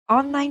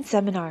Online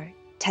seminar,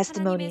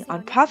 testimony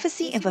on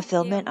prophecy and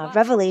fulfillment of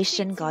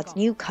Revelation, God's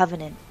new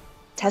covenant,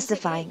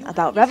 testifying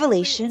about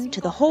Revelation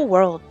to the whole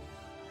world.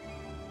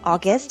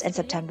 August and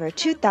September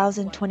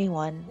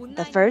 2021,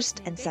 the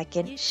first and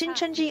second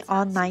Shincheonji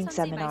online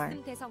seminar.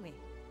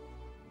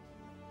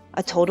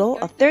 A total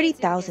of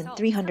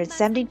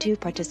 30,372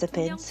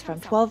 participants from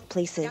 12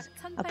 places,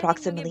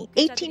 approximately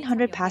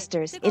 1,800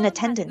 pastors in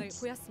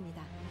attendance.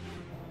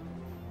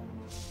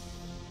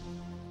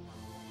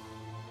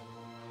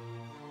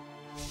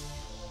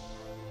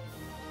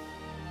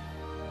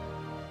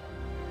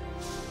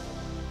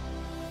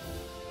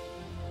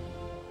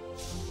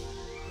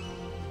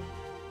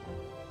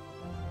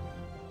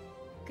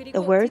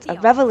 The words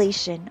of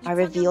Revelation are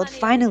revealed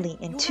finally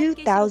in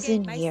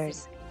 2,000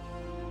 years.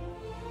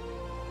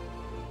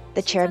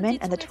 The chairman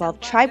and the 12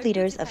 tribe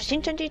leaders of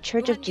Shincheonji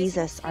Church of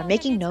Jesus are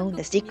making known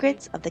the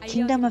secrets of the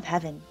kingdom of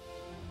heaven.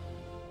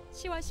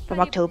 From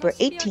October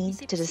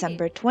 18th to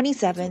December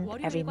 27th,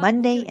 every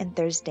Monday and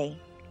Thursday.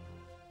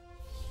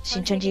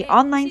 Shincheonji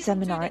online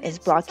seminar is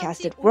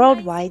broadcasted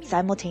worldwide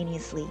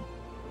simultaneously.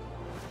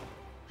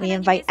 We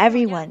invite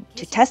everyone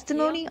to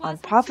testimony on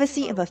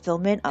prophecy and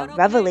fulfillment of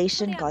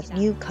Revelation, God's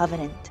new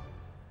covenant.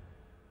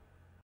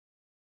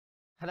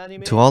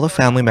 To all the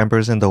family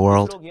members in the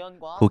world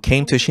who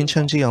came to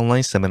Shincheonji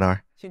online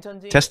seminar,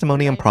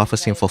 Testimony on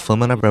Prophecy and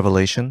Fulfillment of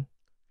Revelation,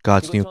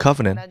 God's New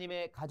Covenant,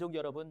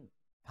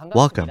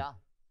 welcome.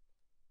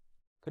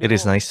 It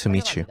is nice to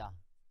meet you.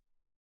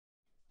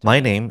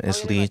 My name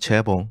is Lee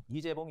Jae-bong,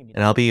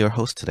 and I'll be your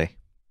host today.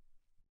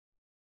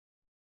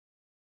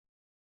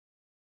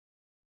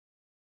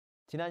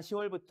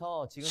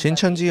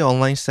 Shincheonji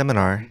online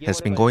seminar has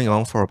been going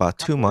on for about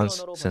 2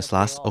 months since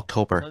last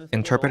October,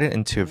 interpreted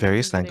into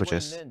various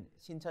languages.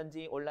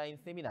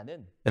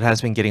 It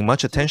has been getting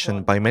much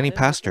attention by many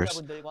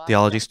pastors,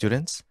 theology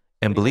students,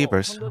 and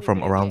believers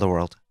from around the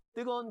world.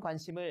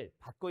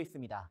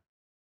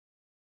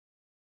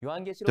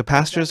 The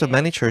pastors of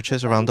many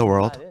churches around the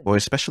world were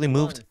especially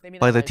moved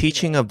by the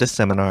teaching of this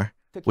seminar,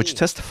 which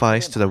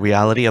testifies to the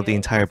reality of the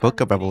entire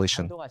book of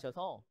Revelation.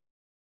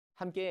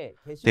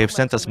 They have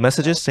sent us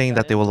messages saying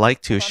that they would like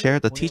to share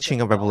the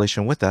teaching of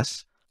Revelation with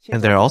us, and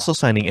they are also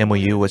signing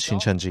MOU with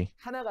Shincheonji.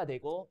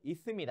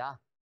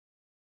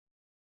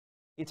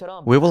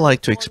 We would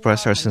like to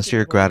express our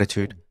sincere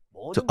gratitude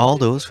to all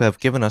those who have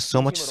given us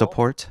so much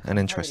support and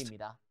interest.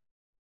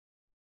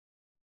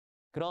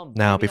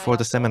 Now, before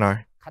the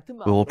seminar,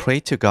 we will pray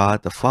to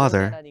God the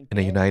Father in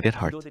a united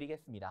heart.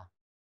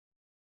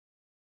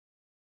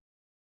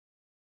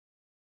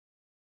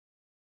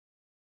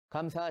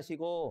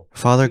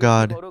 Father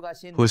God,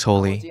 who is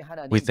holy,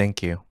 we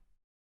thank you.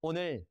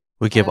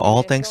 We give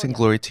all thanks and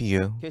glory to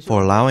you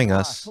for allowing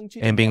us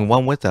and being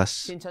one with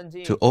us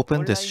to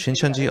open this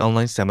Shincheonji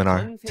online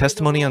seminar,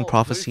 Testimony on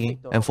Prophecy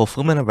and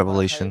Fulfillment of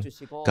Revelation,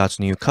 God's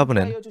New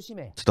Covenant,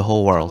 to the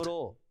whole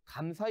world.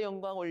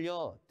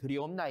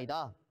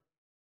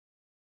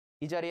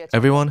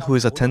 Everyone who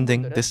is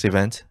attending this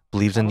event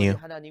believes in you,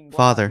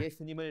 Father,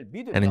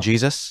 and in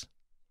Jesus,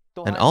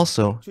 and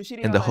also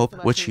in the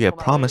hope which you have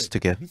promised to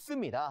give.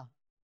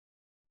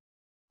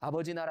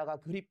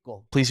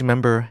 Please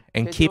remember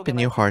and keep in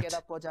your heart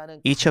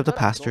each of the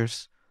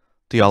pastors,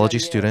 theology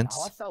students,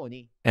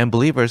 and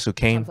believers who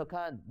came,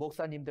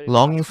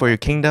 longing for your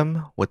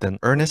kingdom with an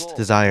earnest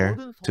desire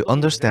to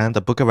understand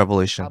the book of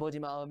Revelation.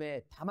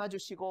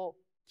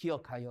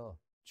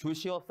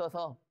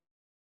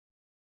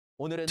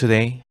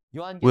 Today,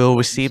 we will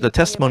receive the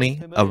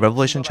testimony of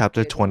Revelation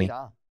chapter 20.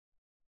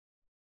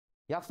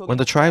 When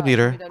the tribe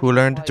leader, who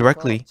learned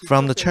directly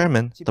from the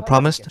chairman, the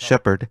promised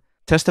shepherd,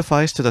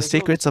 testifies to the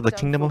secrets of the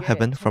kingdom of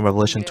heaven from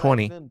Revelation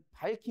 20,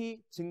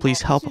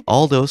 please help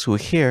all those who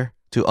hear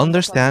to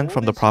understand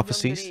from the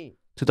prophecies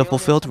to the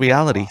fulfilled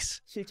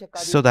realities,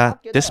 so that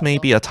this may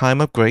be a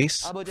time of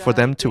grace for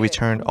them to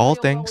return all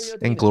thanks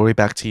and glory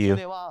back to you.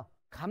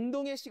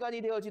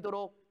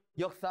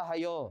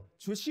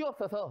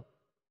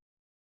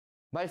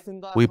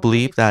 We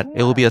believe that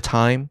it will be a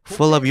time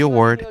full of your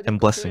word and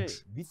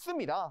blessings.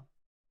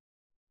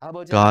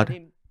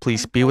 God,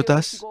 please be with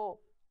us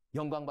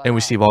and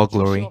receive all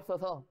glory.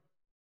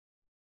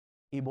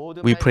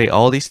 We pray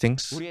all these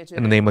things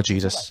in the name of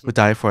Jesus, who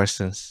died for our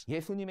sins.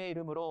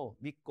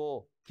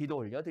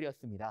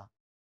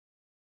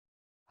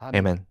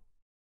 Amen.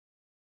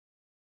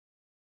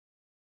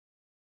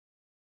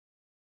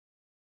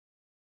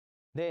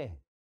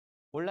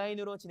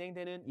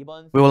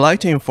 We would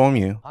like to inform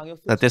you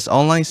that this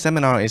online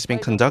seminar is being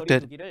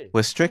conducted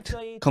with strict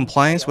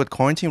compliance with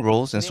quarantine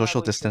rules and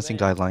social distancing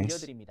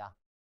guidelines.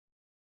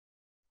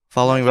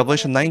 Following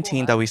Revelation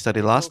 19 that we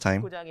studied last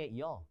time,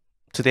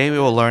 today we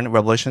will learn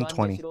Revelation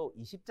 20.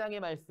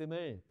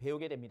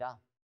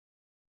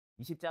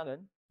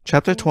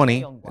 Chapter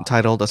 20,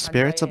 entitled The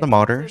Spirits of the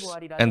Martyrs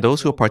and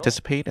Those Who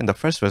Participate in the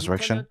First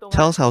Resurrection,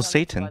 tells how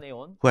Satan,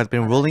 who had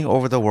been ruling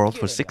over the world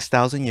for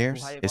 6,000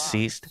 years, is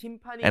seized,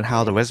 and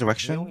how the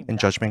resurrection and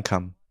judgment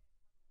come.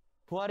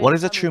 What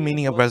is the true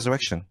meaning of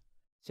resurrection?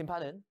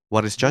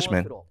 What is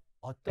judgment?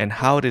 And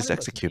how it is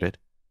executed?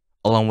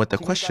 along with the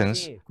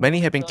questions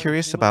many have been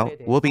curious about,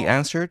 will be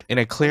answered in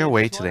a clear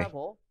way today.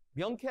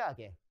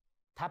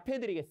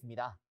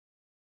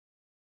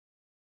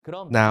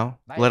 Now,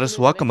 let us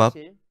welcome up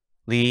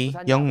Lee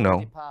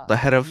Young-no, the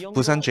head of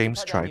Busan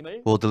James Tribe,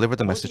 who will deliver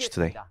the message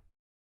today.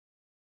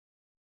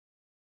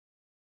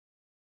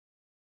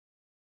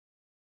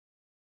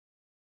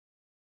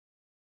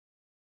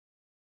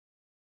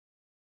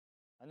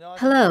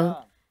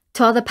 Hello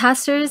to all the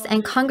pastors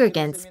and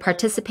congregants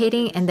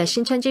participating in the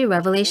Shincheonji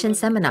Revelation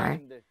Seminar.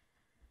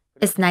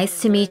 It's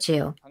nice to meet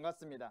you.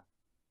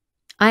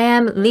 I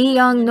am Lee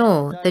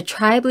Young-no, the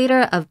tribe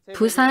leader of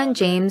Busan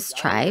James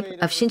Tribe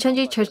of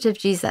Shincheonji Church of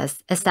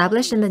Jesus,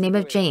 established in the name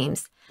of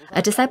James,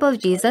 a disciple of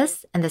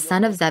Jesus and the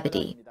son of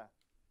Zebedee.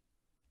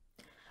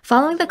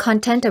 Following the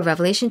content of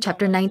Revelation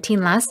chapter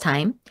 19 last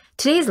time,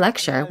 today's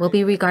lecture will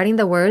be regarding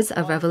the words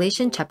of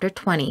Revelation chapter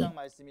 20.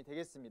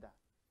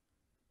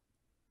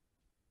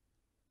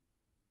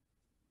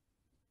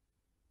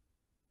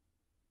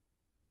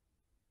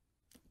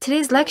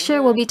 Today's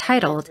lecture will be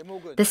titled,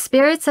 The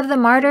Spirits of the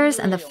Martyrs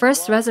and the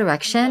First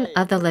Resurrection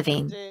of the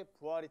Living.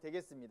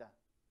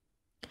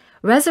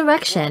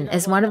 Resurrection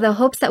is one of the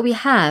hopes that we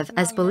have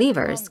as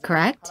believers,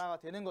 correct?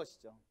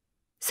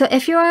 So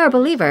if you are a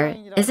believer,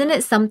 isn't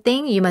it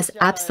something you must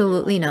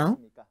absolutely know?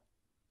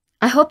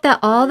 I hope that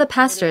all the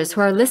pastors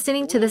who are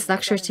listening to this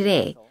lecture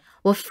today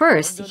will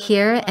first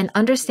hear and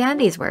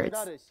understand these words,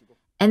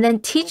 and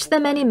then teach the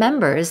many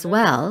members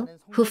well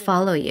who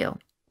follow you.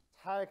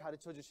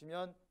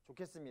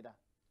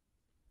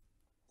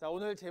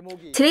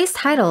 Today's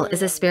title is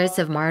The Spirits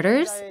of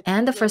Martyrs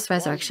and the First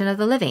Resurrection of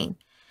the Living.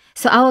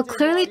 So I will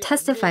clearly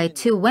testify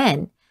to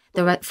when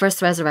the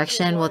first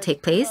resurrection will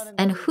take place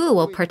and who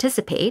will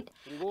participate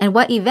and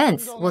what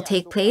events will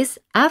take place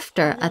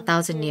after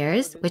 1,000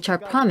 years, which are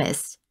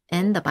promised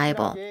in the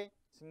Bible.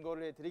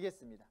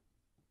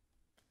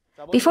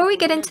 Before we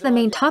get into the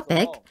main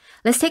topic,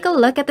 let's take a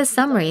look at the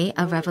summary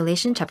of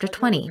Revelation chapter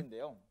 20.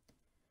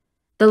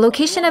 The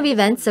location of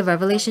events of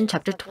Revelation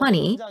chapter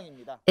 20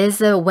 is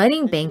the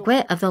wedding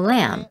banquet of the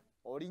Lamb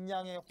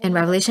in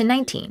Revelation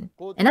 19.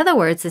 In other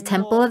words, the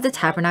temple of the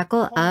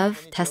tabernacle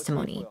of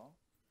testimony.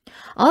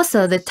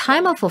 Also, the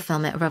time of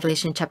fulfillment of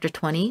Revelation chapter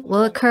 20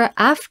 will occur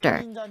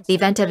after the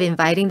event of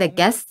inviting the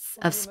guests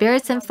of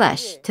spirits and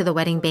flesh to the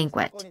wedding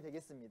banquet.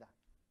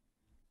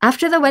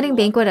 After the wedding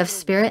banquet of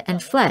spirit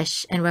and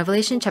flesh in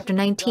Revelation chapter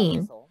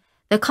 19,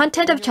 the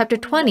content of chapter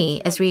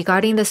 20 is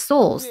regarding the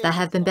souls that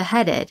have been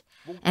beheaded,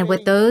 and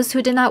with those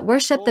who did not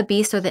worship the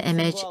beast or the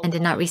image and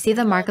did not receive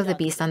the mark of the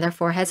beast on their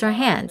foreheads or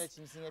hands,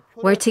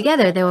 where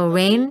together they will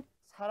reign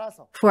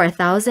for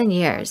 1,000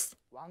 years.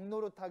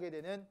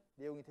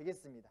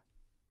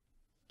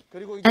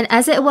 And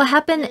as it will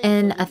happen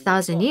in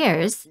 1,000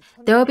 years,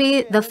 there will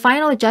be the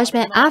final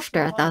judgment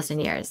after 1,000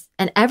 years,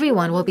 and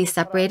everyone will be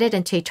separated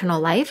into eternal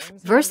life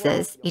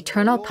versus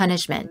eternal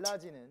punishment.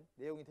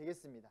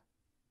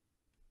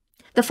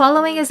 The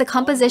following is the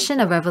composition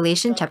of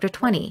Revelation chapter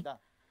 20.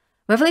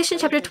 Revelation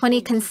chapter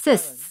 20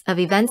 consists of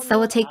events that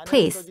will take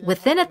place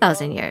within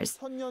 1,000 years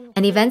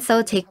and events that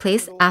will take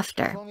place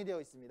after.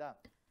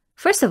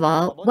 First of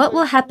all, what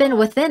will happen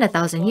within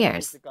 1,000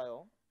 years?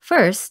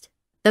 First,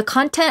 the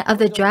content of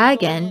the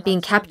dragon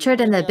being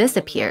captured in the abyss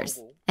appears,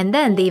 and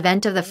then the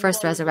event of the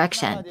first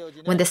resurrection,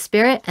 when the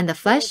spirit and the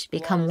flesh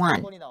become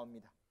one.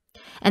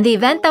 And the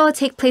event that will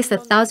take place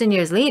 1,000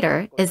 years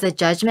later is the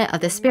judgment of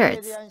the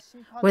spirits,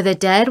 where the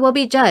dead will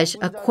be judged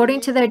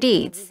according to their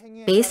deeds,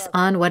 based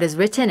on what is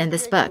written in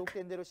this book.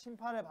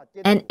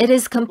 And it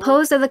is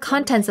composed of the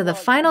contents of the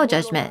final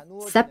judgment,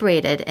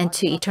 separated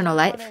into eternal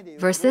life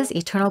versus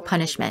eternal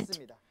punishment.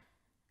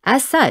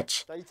 As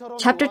such,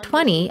 chapter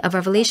 20 of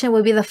Revelation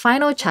will be the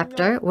final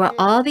chapter where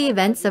all the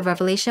events of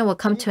Revelation will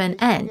come to an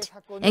end,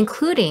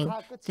 including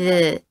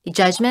the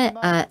judgment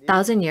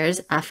 1,000 years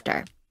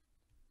after.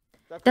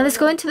 Now let's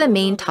go into the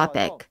main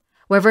topic,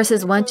 where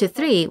verses 1 to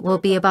 3 will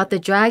be about the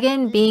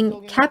dragon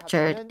being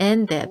captured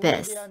in the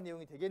abyss.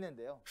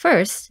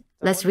 First,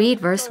 let's read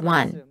verse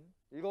 1.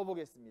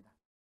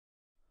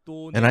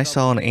 And I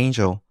saw an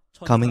angel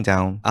coming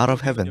down out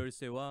of heaven,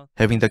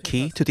 having the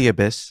key to the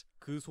abyss,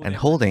 and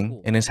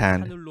holding in his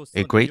hand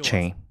a great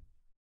chain.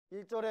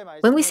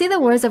 When we see the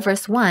words of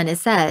verse 1, it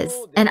says,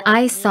 and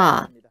I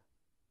saw.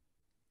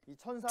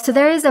 So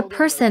there is a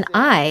person,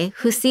 I,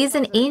 who sees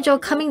an angel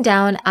coming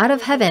down out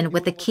of heaven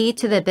with the key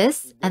to the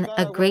abyss and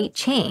a great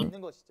chain.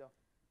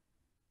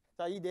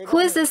 Who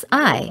is this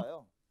I?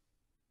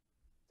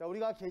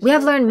 We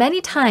have learned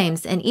many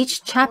times in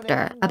each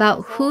chapter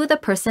about who the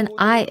person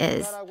I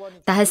is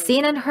that has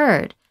seen and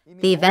heard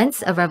the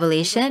events of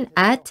Revelation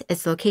at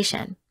its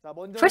location.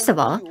 First of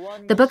all,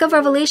 the book of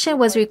Revelation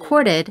was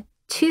recorded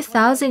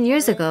 2,000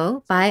 years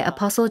ago by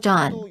Apostle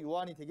John.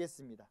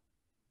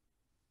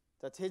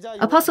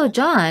 Apostle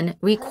John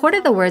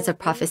recorded the words of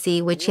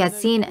prophecy which he had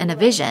seen in a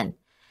vision,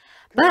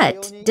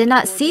 but did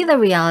not see the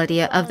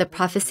reality of the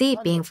prophecy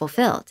being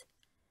fulfilled.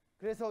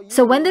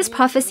 So when this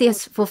prophecy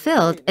is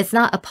fulfilled, it's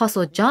not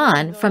Apostle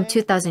John from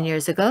 2,000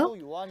 years ago,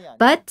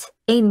 but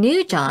a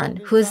new John,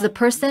 who is the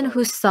person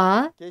who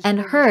saw and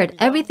heard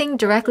everything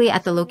directly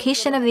at the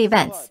location of the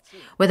events,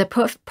 where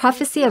the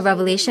prophecy of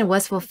Revelation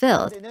was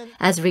fulfilled,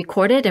 as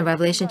recorded in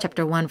Revelation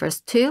chapter 1,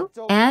 verse 2,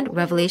 and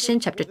Revelation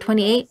chapter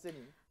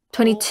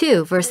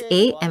 22, verse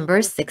 8 and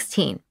verse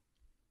 16.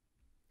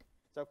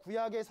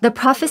 The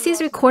prophecies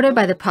recorded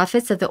by the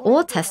prophets of the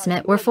Old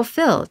Testament were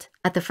fulfilled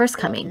at the first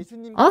coming.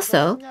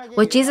 Also,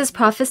 what Jesus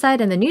prophesied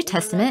in the New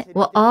Testament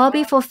will all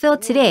be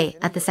fulfilled today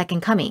at the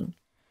second coming.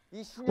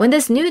 When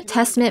this New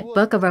Testament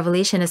book of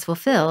Revelation is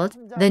fulfilled,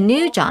 the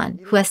new John,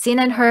 who has seen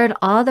and heard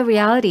all the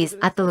realities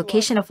at the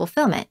location of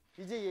fulfillment,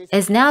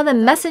 is now the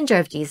messenger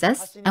of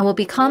Jesus and will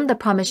become the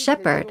promised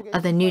shepherd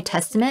of the New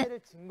Testament,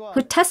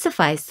 who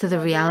testifies to the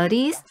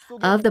realities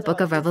of the book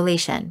of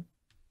Revelation.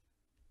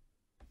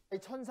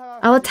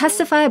 I will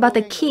testify about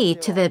the key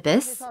to the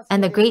abyss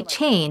and the great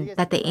chain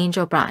that the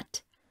angel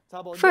brought.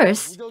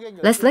 First,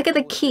 let's look at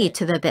the key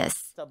to the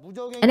abyss.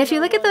 And if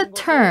you look at the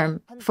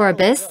term for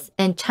abyss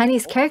in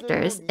Chinese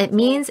characters, it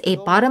means a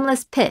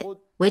bottomless pit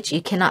which you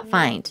cannot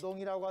find.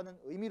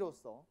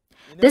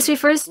 This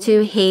refers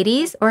to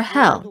Hades or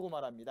hell.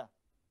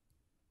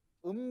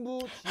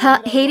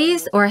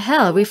 Hades or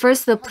hell refers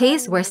to the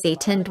place where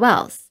Satan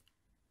dwells.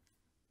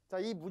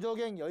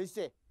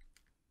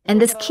 And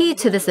this key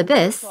to this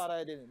abyss,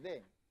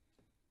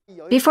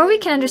 before we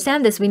can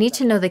understand this, we need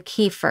to know the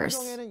key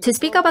first. To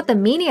speak about the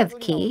meaning of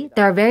key,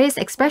 there are various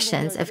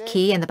expressions of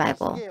key in the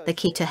Bible. The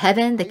key to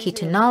heaven, the key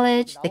to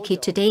knowledge, the key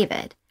to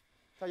David.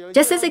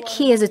 Just as a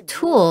key is a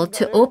tool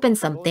to open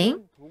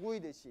something,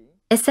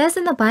 it says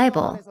in the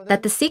Bible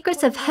that the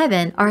secrets of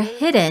heaven are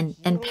hidden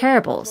in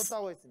parables.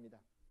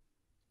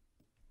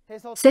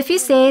 So if you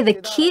say the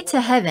key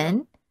to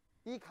heaven,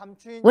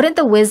 wouldn't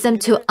the wisdom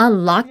to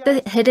unlock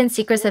the hidden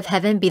secrets of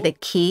heaven be the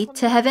key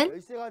to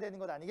heaven?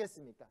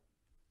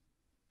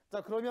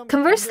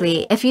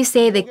 Conversely, if you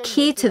say the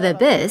key to the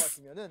abyss,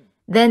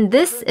 then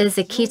this is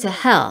the key to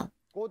hell.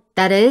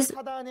 That is,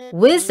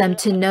 wisdom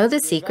to know the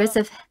secrets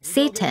of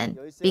Satan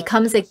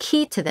becomes a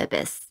key to the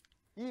abyss.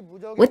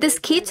 With this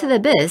key to the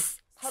abyss,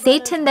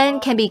 Satan then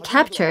can be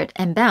captured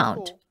and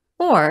bound,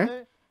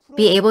 or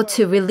be able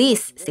to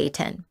release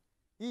Satan.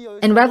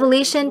 In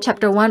Revelation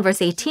chapter 1, verse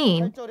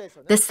 18,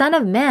 the Son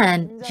of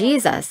Man,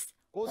 Jesus,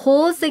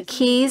 holds the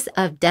keys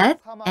of death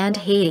and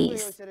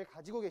Hades.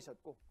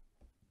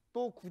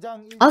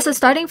 Also,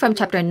 starting from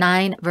chapter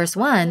 9, verse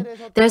 1,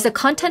 there is the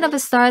content of a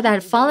star that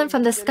had fallen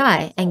from the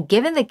sky and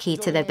given the key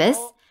to the abyss,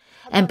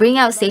 and bring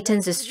out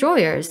Satan's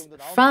destroyers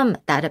from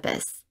that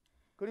abyss.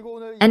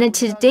 And in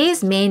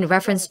today's main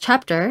reference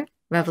chapter,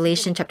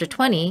 Revelation chapter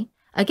 20,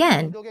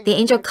 again, the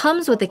angel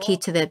comes with the key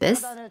to the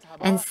abyss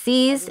and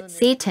seized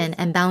Satan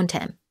and bound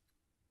him.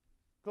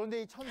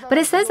 But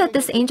it says that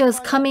this angel is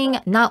coming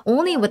not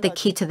only with the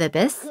key to the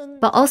abyss,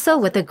 but also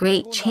with a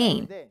great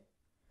chain.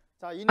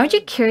 Aren't you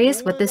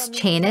curious what this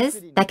chain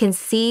is that can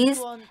seize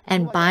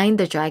and bind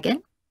the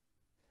dragon?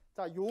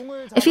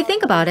 If you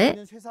think about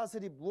it,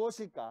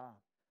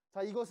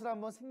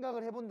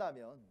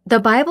 the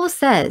Bible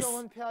says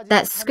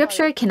that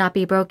scripture cannot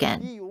be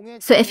broken.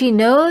 So if you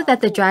know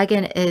that the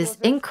dragon is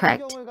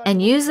incorrect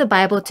and use the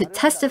Bible to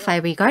testify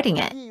regarding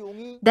it,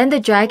 then the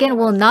dragon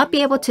will not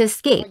be able to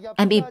escape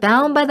and be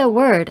bound by the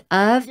word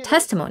of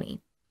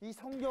testimony.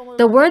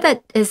 The word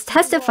that is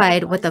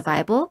testified with the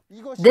Bible,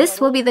 this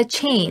will be the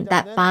chain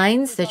that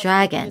binds the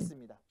dragon.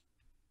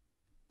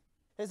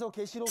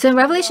 So in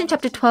Revelation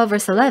chapter 12,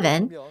 verse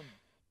 11,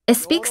 it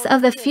speaks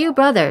of the few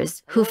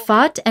brothers who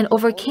fought and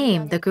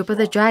overcame the group of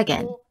the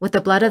dragon with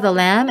the blood of the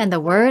Lamb and the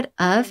word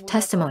of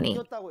testimony.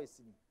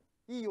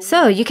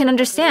 So you can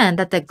understand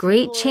that the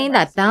great chain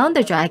that bound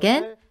the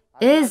dragon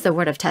is the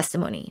word of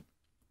testimony.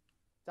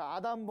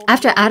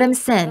 After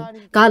Adam's sin,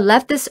 God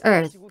left this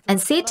earth,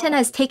 and Satan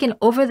has taken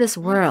over this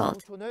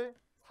world.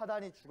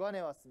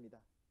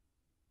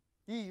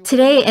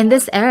 Today, in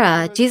this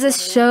era,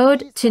 Jesus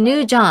showed to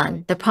new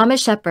John, the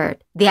promised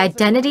shepherd, the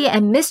identity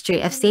and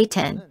mystery of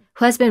Satan,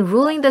 who has been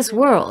ruling this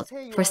world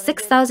for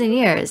 6,000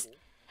 years,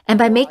 and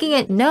by making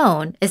it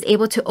known, is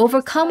able to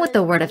overcome with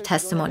the word of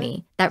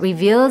testimony that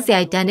reveals the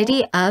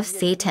identity of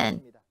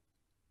Satan.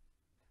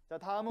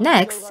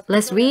 Next,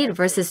 let's read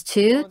verses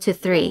 2 to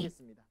 3.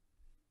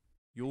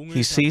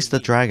 He seized the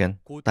dragon,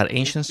 that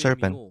ancient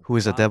serpent who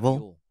is a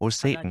devil or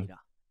Satan,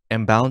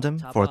 and bound him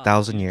for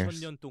 1,000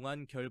 years.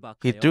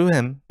 He threw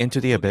him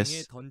into the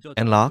abyss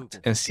and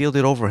locked and sealed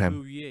it over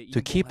him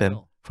to keep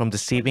him from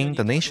deceiving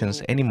the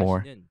nations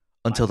anymore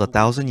until the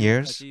 1,000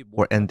 years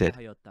were ended.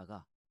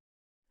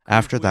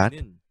 After that,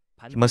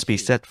 he must be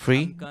set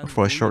free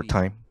for a short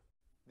time.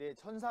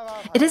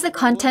 It is the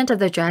content of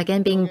the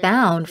dragon being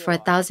bound for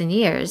 1,000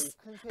 years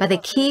by the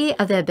key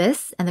of the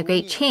abyss and the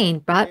great chain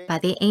brought by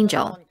the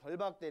angel.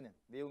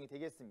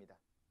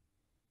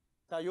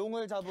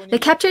 The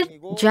captured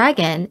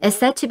dragon is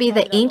said to be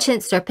the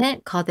ancient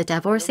serpent called the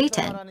devil or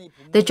Satan.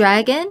 The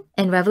dragon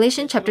in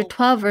Revelation chapter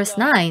 12 verse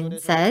 9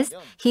 says,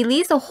 "He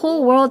leads the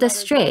whole world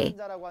astray."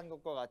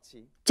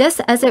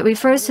 Just as it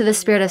refers to the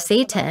spirit of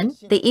Satan,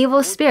 the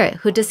evil spirit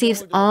who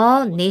deceives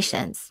all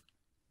nations.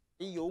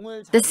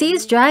 The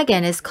sea's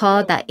dragon is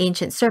called that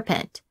ancient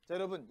serpent.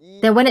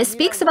 Then when it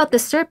speaks about the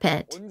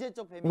serpent,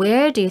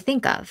 where do you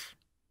think of?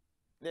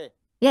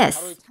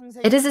 Yes,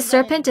 it is a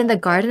serpent in the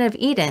Garden of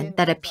Eden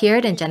that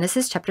appeared in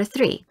Genesis chapter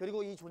 3.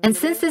 And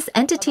since this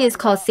entity is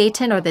called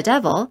Satan or the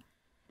devil,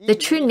 the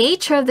true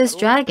nature of this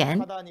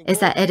dragon is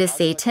that it is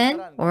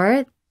Satan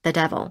or the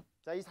devil.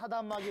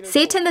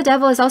 Satan the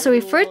devil is also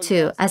referred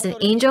to as an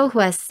angel who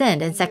has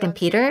sinned in 2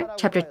 Peter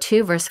chapter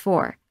 2 verse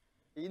 4.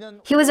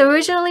 He was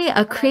originally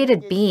a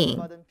created being,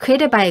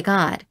 created by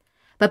God.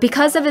 But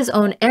because of his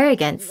own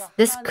arrogance,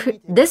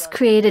 this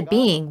created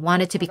being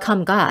wanted to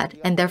become God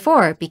and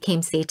therefore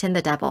became Satan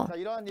the devil.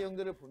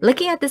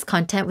 Looking at this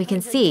content, we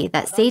can see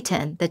that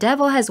Satan, the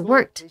devil, has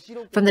worked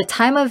from the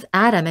time of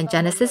Adam in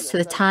Genesis to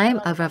the time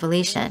of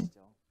Revelation.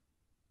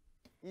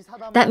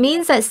 That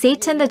means that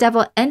Satan the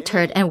devil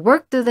entered and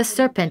worked through the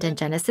serpent in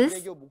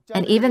Genesis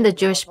and even the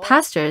Jewish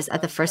pastors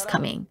at the first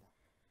coming.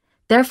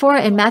 Therefore,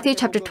 in Matthew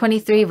chapter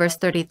 23, verse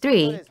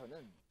 33,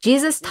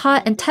 Jesus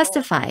taught and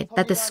testified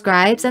that the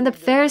scribes and the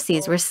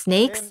Pharisees were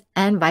snakes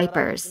and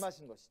vipers.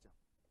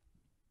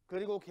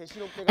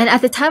 And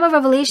at the time of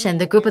Revelation,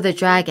 the group of the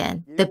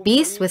dragon, the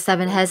beast with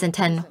 7 heads and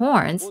 10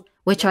 horns,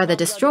 which are the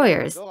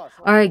destroyers,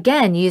 are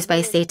again used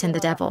by Satan the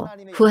devil,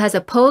 who has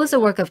opposed the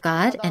work of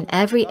God in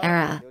every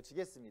era.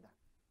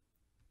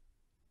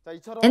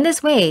 In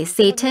this way,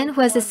 Satan,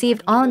 who has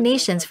deceived all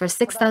nations for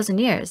 6,000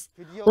 years,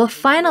 will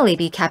finally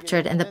be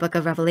captured in the book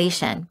of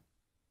Revelation.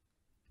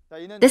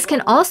 This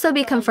can also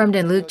be confirmed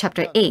in Luke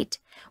chapter 8,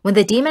 when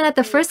the demon at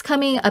the first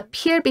coming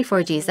appeared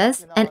before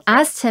Jesus and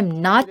asked him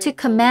not to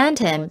command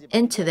him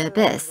into the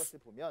abyss.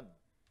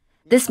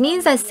 This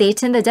means that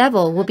Satan the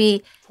devil will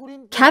be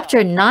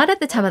captured not at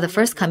the time of the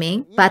first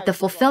coming, but at the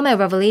fulfillment of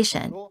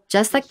Revelation,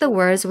 just like the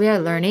words we are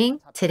learning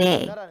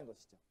today.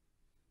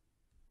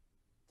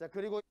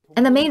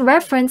 And the main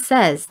reference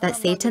says that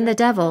Satan the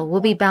devil will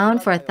be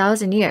bound for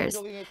 1,000 years,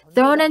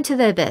 thrown into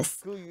the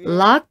abyss,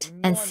 locked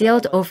and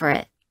sealed over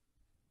it.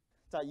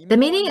 The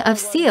meaning of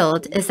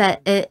sealed is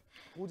that it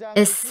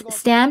is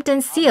stamped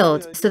and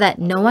sealed so that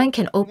no one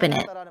can open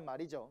it.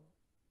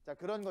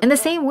 In the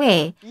same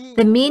way,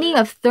 the meaning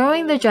of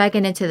throwing the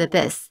dragon into the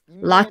abyss,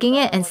 locking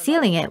it and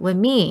sealing it would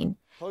mean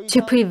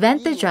to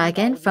prevent the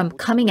dragon from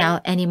coming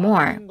out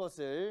anymore.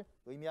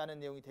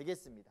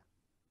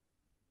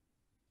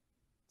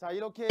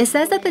 It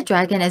says that the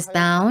dragon is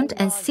bound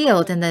and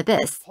sealed in the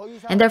abyss,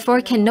 and therefore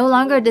can no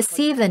longer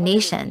deceive the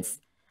nations,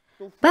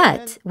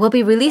 but will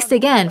be released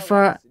again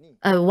for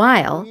a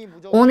while,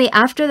 only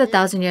after the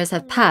 1,000 years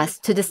have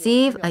passed, to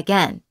deceive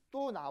again.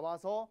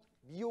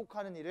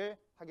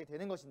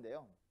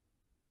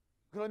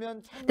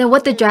 Then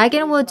what the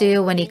dragon will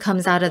do when he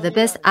comes out of the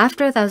abyss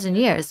after 1,000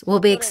 years will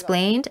be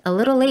explained a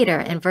little later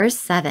in verse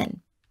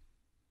 7.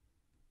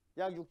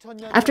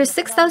 After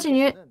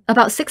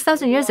about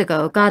 6,000 years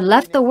ago, God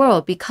left the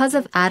world because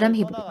of Adam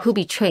who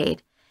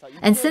betrayed.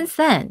 And since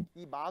then,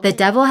 the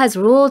devil has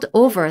ruled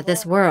over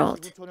this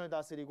world.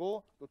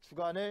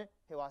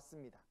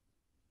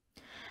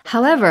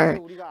 However,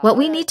 what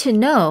we need to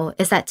know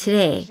is that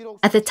today,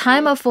 at the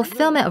time of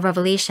fulfillment of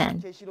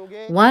Revelation,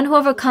 one who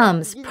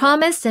overcomes,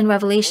 promised in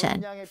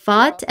Revelation,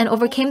 fought and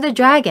overcame the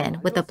dragon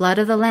with the blood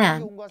of the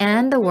Lamb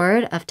and the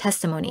word of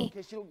testimony.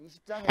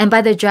 And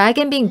by the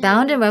dragon being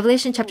bound in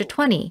Revelation chapter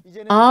 20,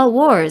 all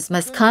wars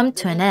must come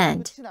to an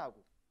end.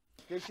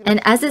 And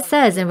as it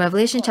says in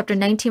Revelation chapter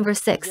 19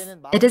 verse 6,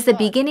 it is the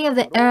beginning of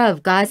the era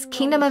of God's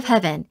kingdom of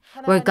heaven,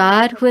 where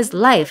God, who is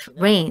life,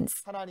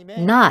 reigns,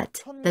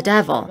 not the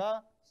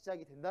devil.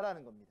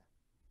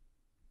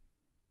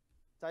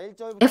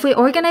 If we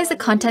organize the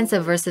contents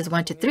of verses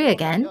 1 to 3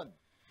 again,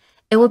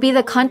 it will be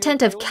the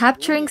content of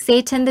capturing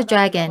Satan the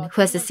dragon,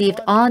 who has deceived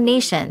all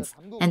nations,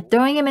 and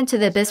throwing him into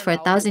the abyss for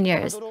 1,000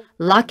 years,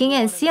 locking it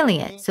and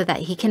sealing it so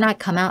that he cannot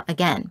come out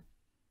again.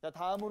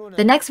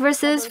 The next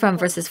verses, from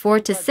verses 4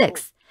 to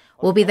 6,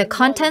 will be the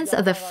contents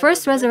of the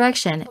first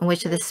resurrection, in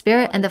which the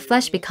spirit and the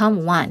flesh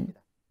become one.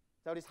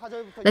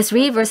 Let's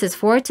read verses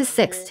 4 to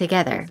 6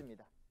 together.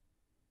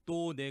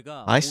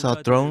 I saw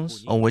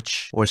thrones on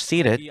which were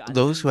seated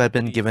those who had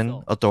been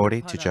given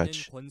authority to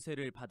judge.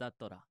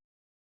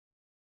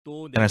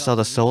 And I saw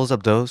the souls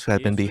of those who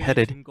had been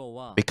beheaded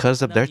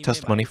because of their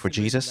testimony for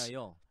Jesus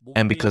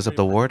and because of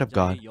the word of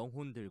God.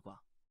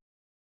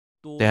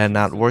 They had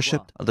not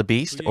worshipped the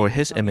beast or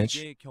his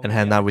image, and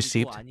had not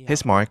received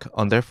his mark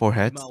on their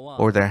foreheads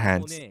or their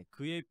hands.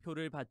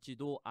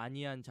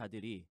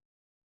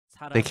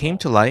 They came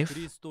to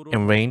life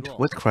and reigned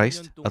with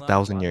Christ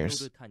 1,000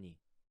 years.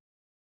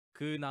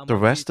 The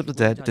rest of the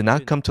dead did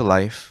not come to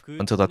life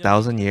until the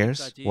 1,000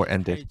 years were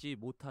ended.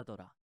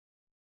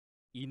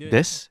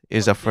 This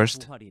is the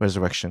first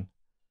resurrection.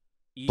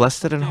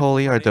 Blessed and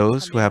holy are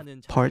those who have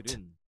part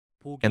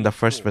in the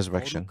first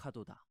resurrection.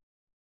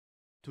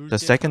 The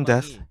second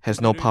death has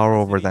no power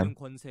over them,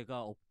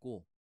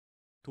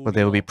 but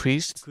they will be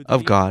priests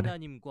of God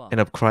and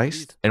of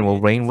Christ and will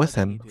reign with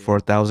him for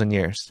 1,000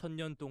 years.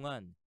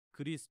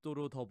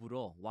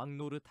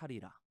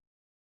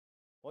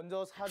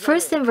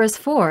 First, in verse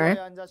 4,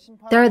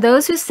 there are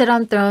those who sit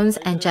on thrones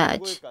and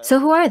judge. So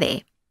who are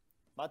they?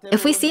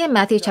 If we see in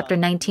Matthew chapter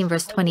 19,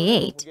 verse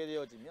 28,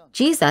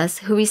 Jesus,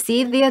 who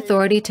received the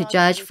authority to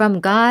judge from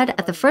God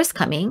at the first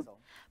coming,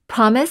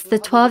 promised the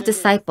 12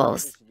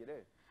 disciples,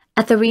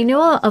 "At the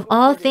renewal of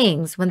all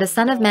things, when the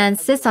Son of Man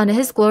sits on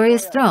his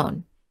glorious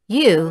throne,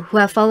 you who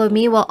have followed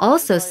me will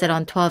also sit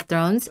on 12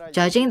 thrones,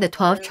 judging the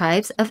 12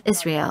 tribes of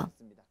Israel."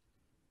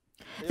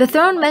 The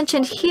throne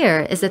mentioned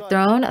here is the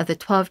throne of the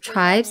 12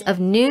 tribes of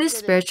new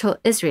spiritual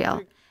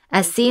Israel,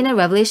 as seen in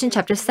Revelation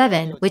chapter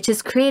 7, which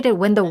is created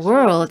when the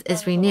world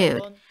is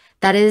renewed,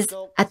 that is,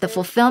 at the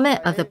fulfillment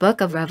of the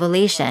book of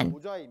Revelation.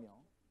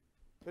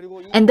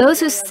 And those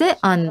who sit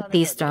on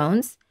these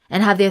thrones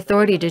and have the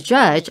authority to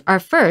judge are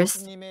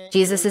first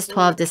Jesus'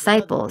 12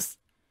 disciples,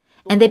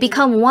 and they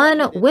become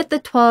one with the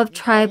 12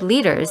 tribe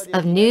leaders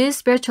of new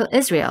spiritual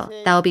Israel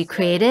that will be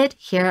created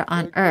here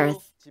on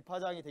earth.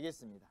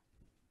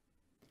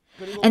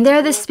 And they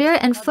are the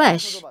spirit and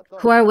flesh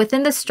who are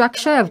within the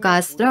structure of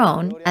God's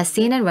throne, as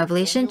seen in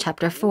Revelation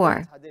chapter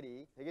 4.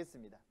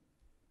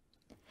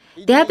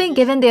 They have been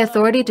given the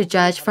authority to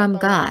judge from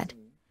God.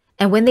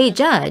 And when they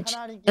judge,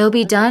 it will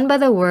be done by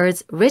the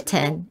words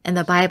written in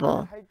the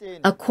Bible,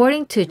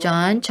 according to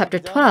John chapter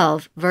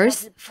 12,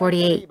 verse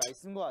 48.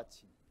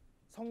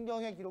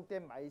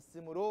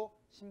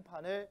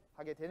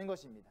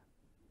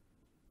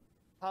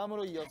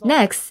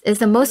 Next is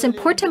the most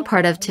important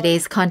part of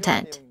today's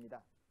content.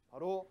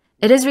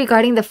 It is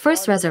regarding the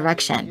first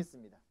resurrection.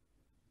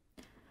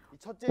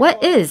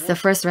 What is the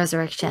first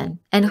resurrection,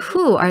 and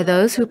who are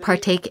those who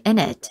partake in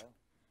it?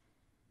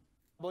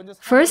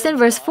 First, in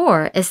verse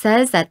 4, it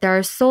says that there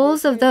are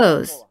souls of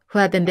those who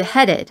have been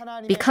beheaded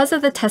because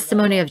of the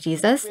testimony of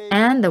Jesus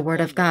and the Word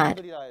of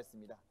God.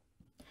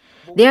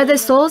 They are the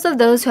souls of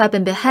those who have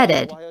been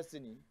beheaded.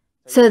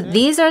 So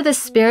these are the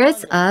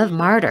spirits of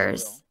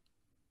martyrs.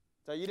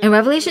 In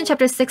Revelation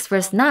chapter 6,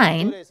 verse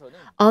 9,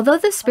 although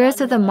the spirits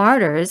of the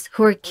martyrs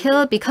who were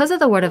killed because of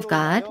the Word of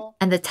God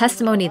and the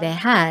testimony they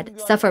had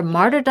suffered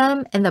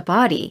martyrdom in the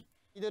body,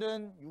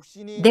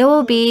 there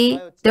will be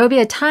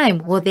a time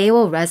where they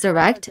will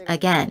resurrect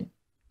again.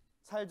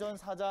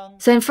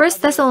 So in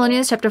 1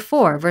 Thessalonians chapter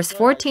 4, verse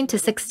 14 to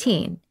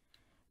 16,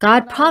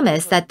 God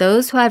promised that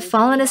those who had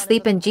fallen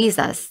asleep in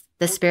Jesus,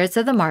 the spirits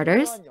of the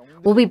martyrs,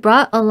 will be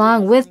brought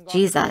along with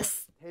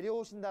Jesus.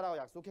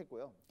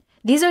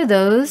 These are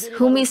those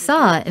whom we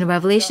saw in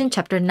Revelation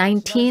chapter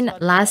 19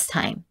 last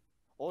time.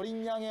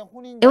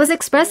 It was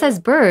expressed as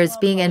birds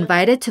being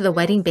invited to the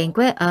wedding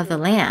banquet of the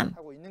Lamb.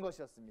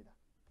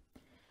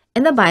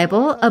 In the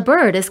Bible, a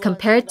bird is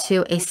compared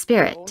to a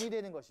spirit.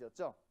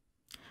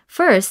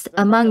 First,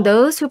 among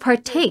those who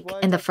partake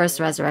in the first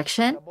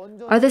resurrection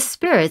are the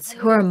spirits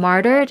who are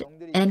martyred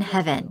in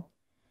heaven.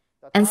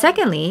 And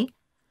secondly,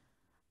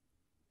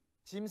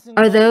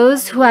 are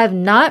those who have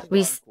not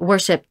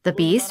worshipped the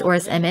beast or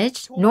his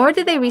image, nor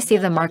did they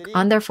receive the mark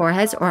on their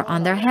foreheads or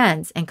on their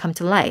hands and come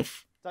to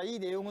life.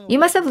 You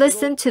must have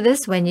listened to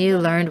this when you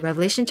learned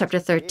Revelation chapter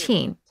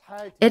 13.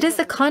 It is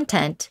the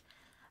content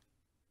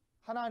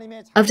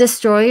of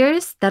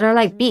destroyers that are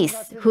like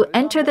beasts who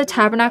enter the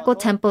tabernacle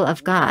temple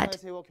of God,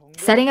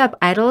 setting up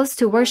idols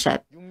to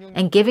worship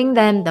and giving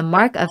them the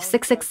mark of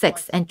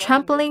 666 and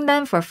trampling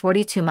them for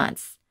 42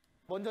 months.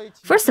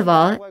 First of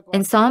all,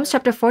 in Psalms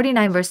chapter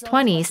 49 verse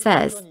 20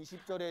 says,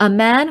 "A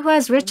man who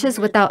has riches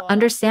without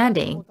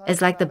understanding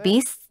is like the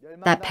beasts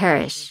that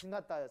perish."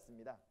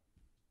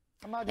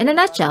 In a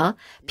nutshell,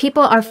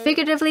 people are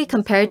figuratively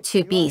compared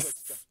to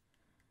beasts.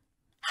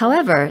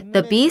 However,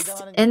 the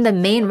beasts in the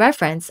main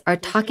reference are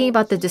talking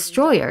about the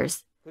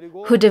destroyers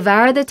who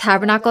devour the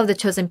tabernacle of the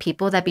chosen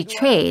people that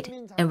betrayed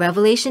in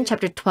Revelation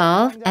chapter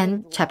 12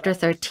 and chapter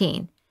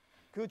 13.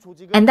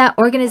 And that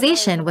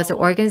organization was the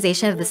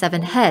organization of the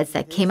 7 heads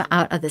that came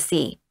out of the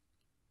sea.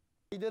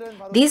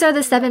 These are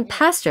the 7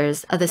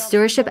 pastors of the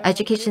Stewardship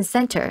Education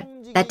Center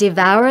that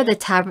devour the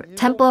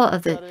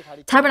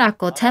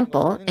tabernacle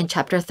temple in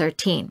chapter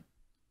 13.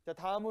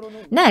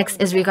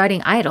 Next is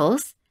regarding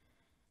idols.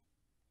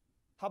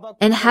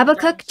 In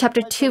Habakkuk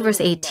chapter 2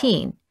 verse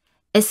 18,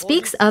 it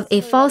speaks of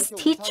a false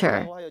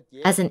teacher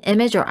as an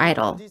image or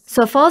idol.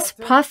 So a false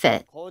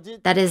prophet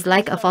that is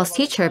like a false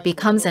teacher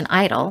becomes an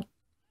idol.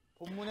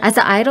 As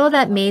the idol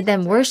that made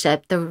them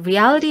worship, the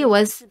reality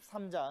was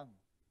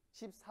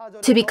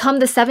to become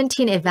the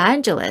 17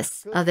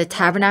 evangelists of the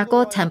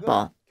tabernacle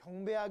temple.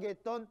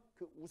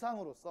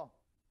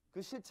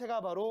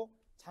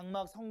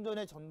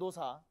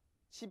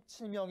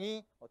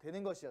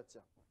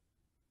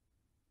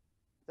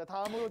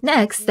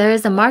 Next, there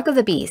is the mark of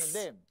the beast,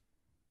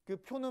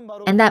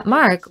 and that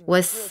mark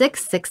was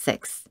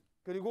 666.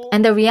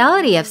 And the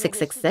reality of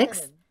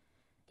 666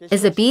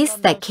 is the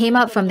beast that came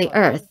up from the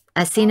earth,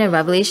 as seen in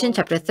Revelation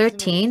chapter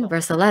 13,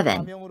 verse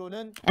 11.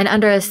 And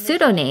under a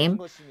pseudonym,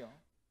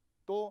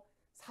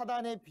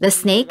 the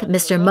snake,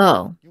 Mr.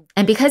 Mo.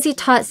 And because he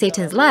taught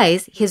Satan's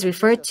lies, he is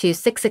referred to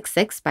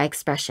 666 by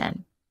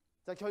expression.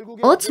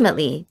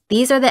 Ultimately,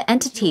 these are the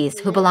entities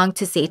who belong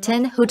to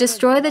Satan who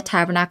destroyed the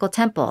tabernacle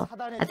temple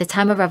at the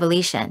time of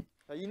Revelation.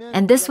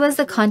 And this was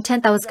the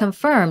content that was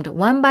confirmed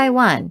one by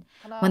one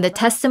when the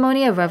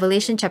testimony of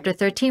Revelation chapter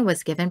 13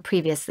 was given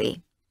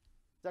previously.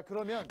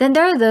 Then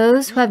there are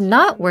those who have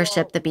not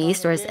worshipped the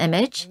beast or his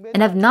image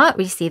and have not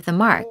received the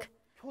mark.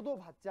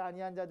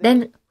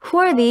 Then who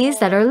are these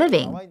that are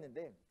living?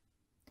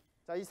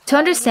 To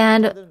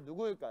understand,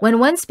 when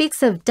one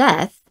speaks of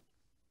death,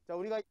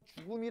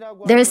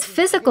 there is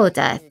physical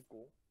death,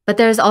 but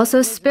there is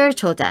also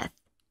spiritual death.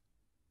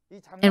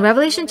 In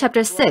Revelation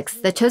chapter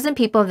 6, the chosen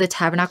people of the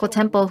tabernacle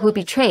temple who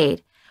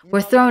betrayed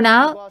were thrown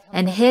out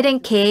and hid in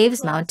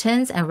caves,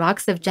 mountains, and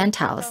rocks of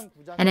Gentiles.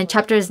 And in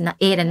chapters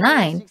 8 and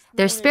 9,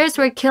 their spirits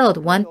were killed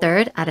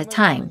 1/3 at a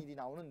time.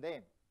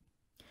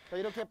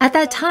 At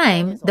that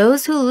time,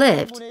 those who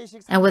lived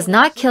and was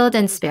not killed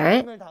in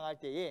spirit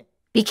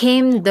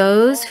became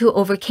those who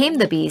overcame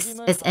the beast,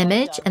 its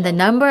image, and the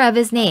number of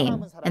his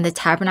name in the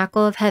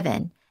tabernacle of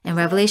heaven in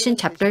Revelation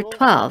chapter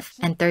 12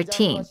 and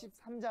 13.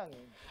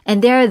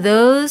 And there are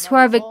those who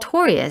are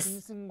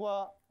victorious,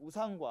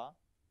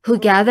 who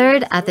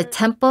gathered at the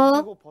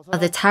temple of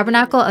the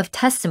tabernacle of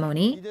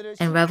testimony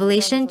in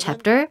Revelation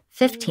chapter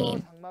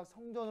 15.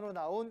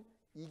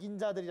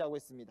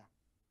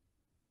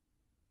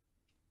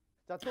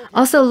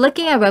 Also,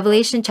 looking at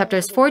Revelation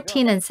chapters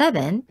 14 and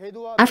 7,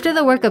 after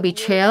the work of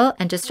betrayal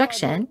and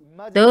destruction,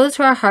 those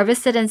who are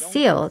harvested and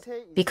sealed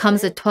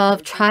becomes the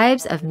 12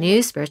 tribes of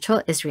new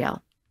spiritual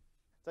Israel.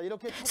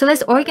 So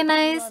let's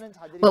organize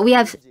what we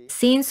have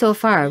seen so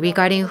far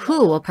regarding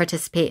who will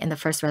participate in the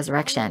first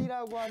resurrection.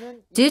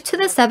 Due to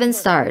the 7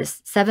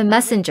 stars, 7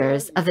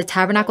 messengers of the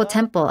tabernacle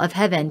temple of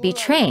heaven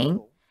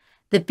betraying,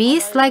 the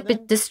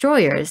beast-like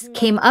destroyers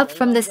came up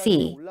from the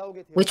sea,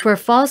 which were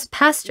false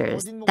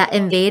pastors that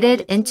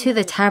invaded into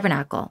the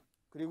tabernacle.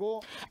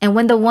 And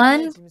when the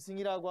one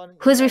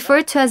who is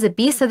referred to as the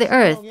beast of the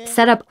earth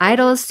set up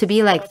idols to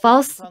be like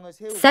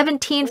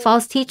 17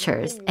 false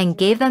teachers and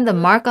gave them the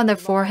mark on their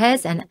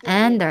foreheads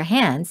and their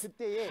hands,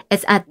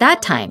 it's at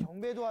that time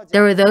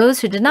there were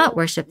those who did not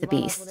worship the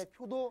beast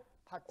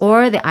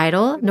or the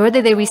idol, nor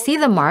did they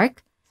receive the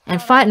mark,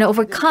 and fought and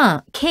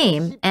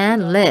overcame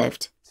and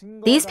lived.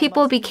 These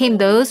people became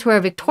those who were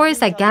victorious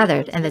that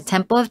gathered in the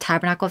temple of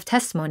tabernacle of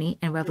testimony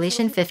in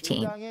Revelation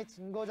 15.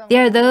 They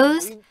are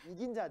those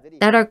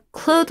that are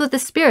clothed with the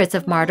spirits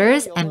of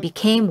martyrs and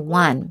became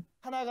one.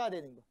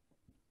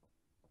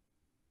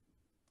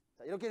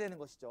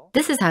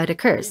 This is how it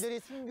occurs.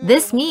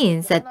 This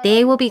means that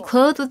they will be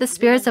clothed with the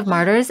spirits of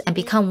martyrs and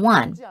become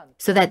one,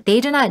 so that they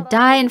do not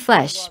die in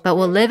flesh, but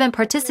will live and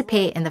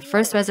participate in the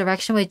first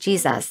resurrection with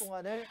Jesus,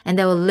 and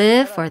they will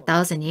live for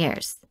 1,000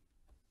 years.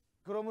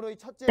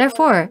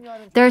 Therefore,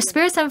 there are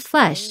spirits and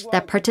flesh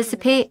that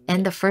participate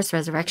in the first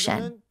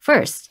resurrection.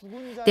 First,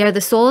 they are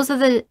the souls of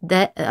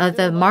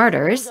the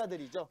martyrs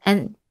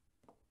and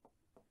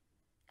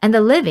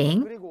the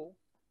living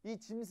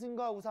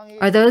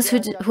are those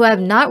who have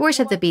not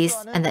worshipped the beast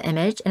and the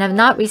image and have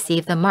not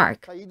received the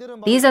mark.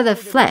 These are the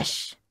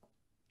flesh.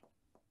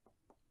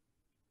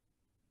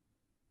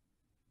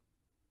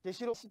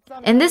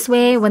 In this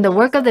way, when the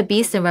work of the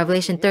beast in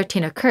Revelation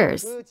 13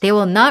 occurs, they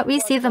will not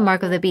receive the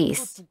mark of the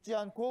beast,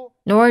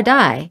 nor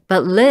die,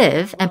 but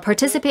live and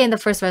participate in the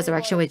first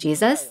resurrection with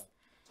Jesus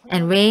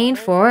and reign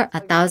for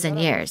 1,000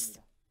 years.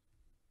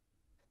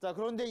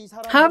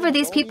 However,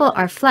 these people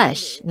are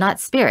flesh, not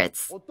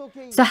spirits.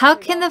 So how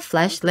can the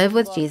flesh live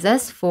with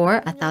Jesus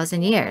for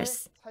 1,000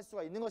 years?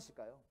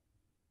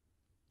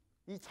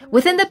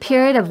 Within the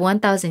period of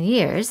 1,000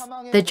 years,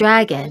 the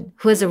dragon,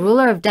 who is the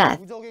ruler of death,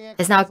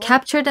 is now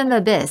captured in the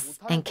abyss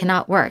and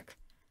cannot work.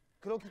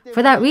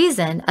 For that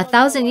reason,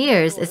 1,000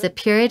 years is the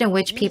period in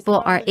which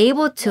people are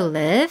able to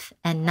live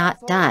and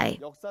not die.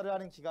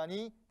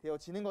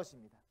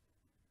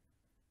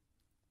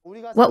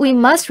 What we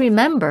must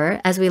remember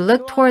as we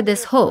look toward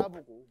this hope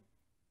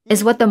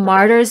is what the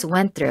martyrs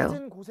went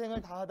through.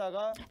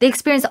 They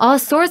experienced all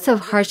sorts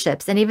of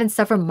hardships and even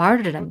suffered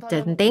martyrdom,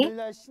 didn't they?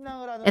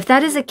 If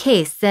that is the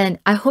case, then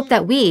I hope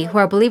that we, who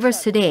are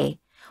believers today,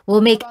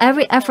 will make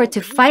every effort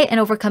to fight and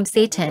overcome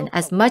Satan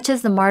as much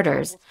as the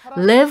martyrs,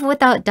 live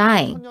without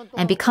dying,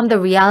 and become the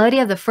reality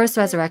of the first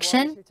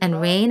resurrection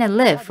and reign and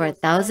live for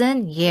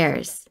 1,000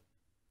 years.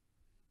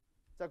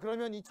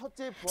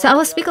 So I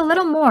will speak a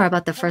little more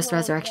about the first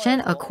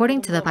resurrection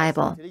according to the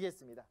Bible.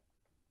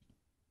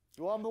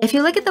 If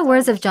you look at the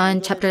words of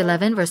John chapter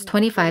 11, verse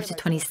 25 to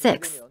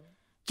 26,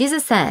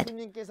 Jesus said,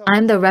 "I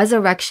am the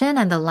resurrection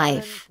and the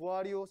life.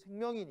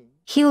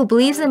 He who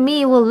believes in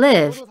me will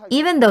live,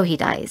 even though he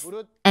dies.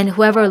 And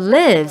whoever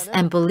lives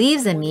and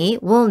believes in me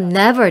will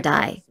never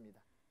die."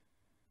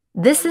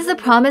 This is the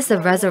promise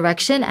of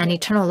resurrection and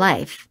eternal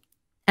life.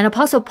 And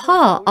Apostle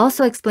Paul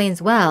also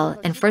explains well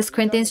in 1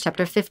 Corinthians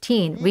chapter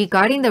 15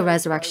 regarding the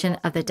resurrection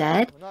of the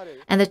dead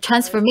and the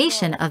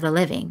transformation of the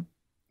living.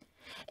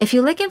 If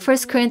you look in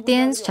 1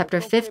 Corinthians chapter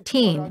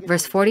 15,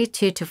 verse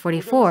 42 to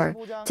 44,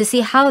 to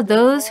see how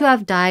those who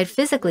have died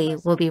physically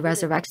will be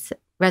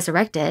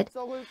resurrected,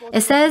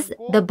 it says,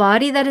 "The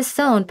body that is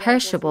sown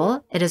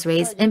perishable, it is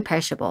raised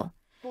imperishable.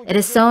 It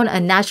is sown a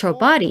natural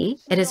body,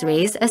 it is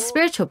raised a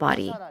spiritual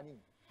body.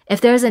 If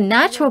there is a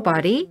natural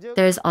body,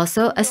 there is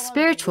also a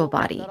spiritual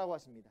body."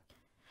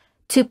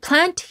 To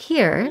plant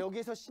here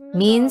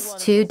means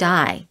to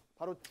die,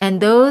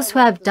 and those who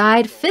have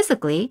died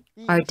physically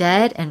are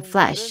dead in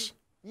flesh.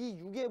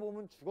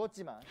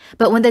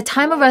 But when the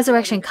time of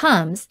resurrection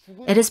comes,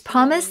 it is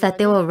promised that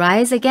they will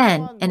rise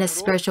again in a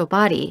spiritual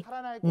body,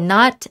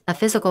 not a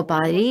physical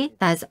body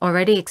that has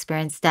already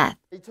experienced death.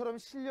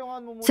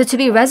 So to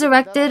be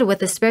resurrected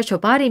with a spiritual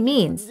body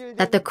means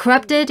that the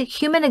corrupted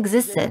human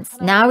existence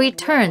now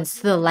returns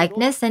to the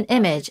likeness and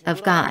image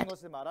of God.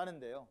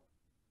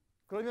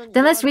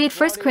 Then let's read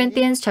 1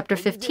 Corinthians chapter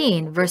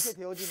 15, verse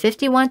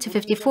 51 to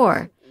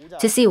 54,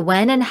 to see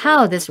when and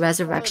how this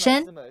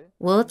resurrection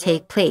will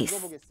take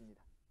place.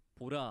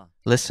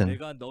 Listen,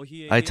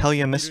 I tell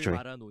you a mystery.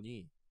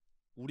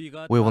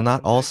 We will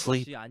not all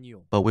sleep,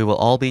 but we will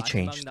all be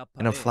changed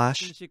in a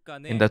flash,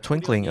 in the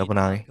twinkling of an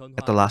eye,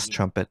 at the last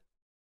trumpet.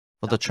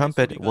 For the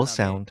trumpet will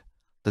sound,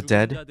 the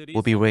dead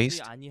will be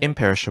raised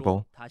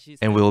imperishable,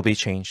 and we will be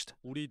changed.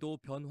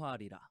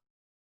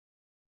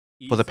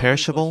 For the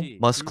perishable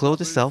must clothe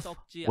itself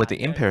with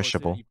the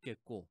imperishable,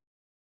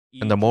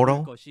 and the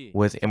mortal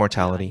with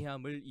immortality.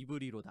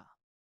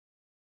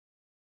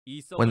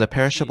 When the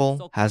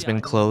perishable has been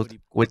clothed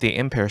with the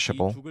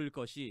imperishable,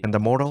 and the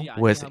mortal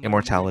with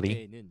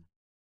immortality,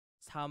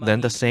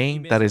 then the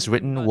saying that is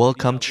written will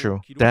come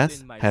true: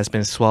 death has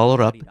been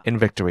swallowed up in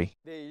victory.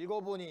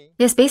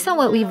 Yes, based on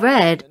what we've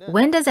read,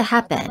 when does it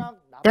happen?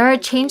 There are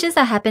changes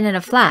that happen in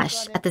a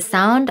flash at the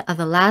sound of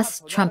the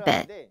last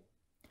trumpet.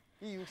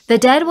 The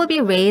dead will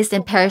be raised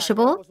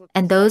imperishable,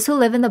 and those who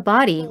live in the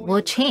body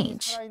will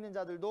change.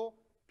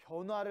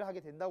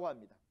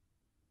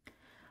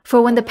 For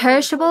when the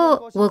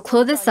perishable will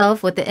clothe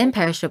itself with the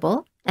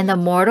imperishable, and the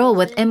mortal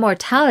with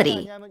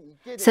immortality,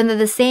 so that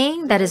the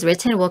saying that is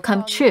written will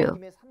come true,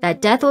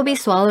 that death will be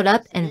swallowed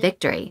up in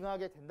victory.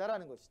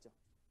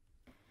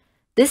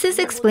 This is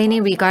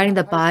explaining regarding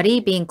the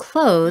body being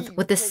clothed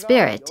with the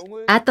spirit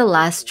at the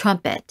last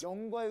trumpet.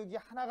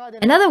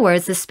 In other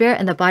words, the spirit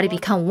and the body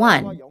become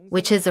one,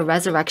 which is the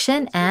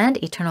resurrection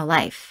and eternal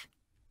life.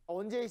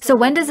 So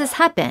when does this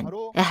happen?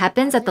 It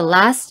happens at the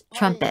last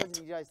trumpet.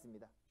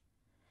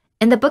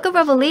 In the book of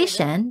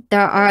Revelation,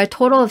 there are a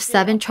total of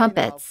 7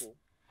 trumpets,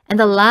 and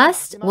the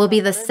last will be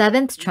the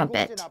 7th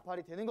trumpet.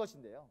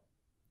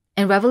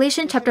 In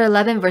Revelation chapter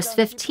 11, verse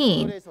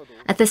 15,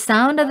 at the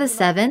sound of the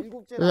 7th,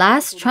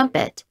 last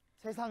trumpet,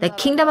 the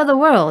kingdom of the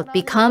world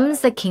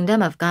becomes the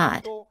kingdom of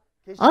God.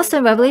 Also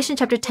in Revelation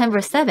chapter 10,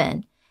 verse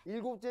 7,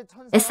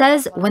 it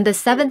says, "When the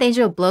 7th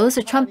angel blows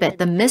the trumpet,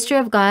 the mystery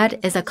of God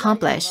is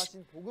accomplished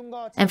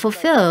and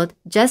fulfilled,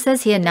 just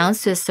as he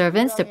announced to his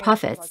servants, the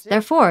prophets."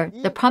 Therefore,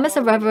 the promise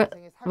of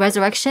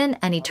resurrection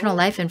and eternal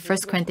life in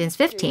 1 Corinthians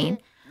 15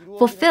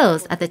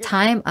 fulfills at the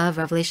time of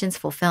Revelation's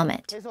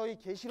fulfillment.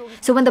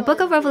 So when the book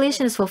of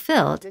Revelation is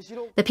fulfilled,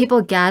 the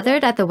people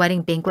gathered at the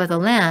wedding banquet of the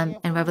Lamb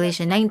in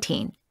Revelation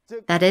 19,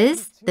 that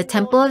is, the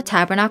temple of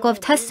tabernacle of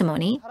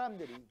testimony.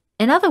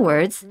 In other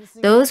words,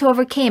 those who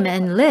overcame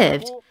and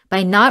lived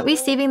by not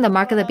receiving the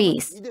mark of the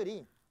beast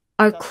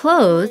are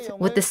clothed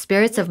with the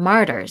spirits of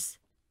martyrs.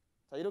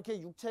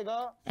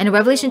 And in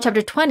Revelation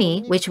chapter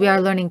 20, which we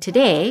are learning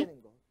today,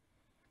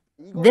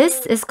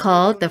 this is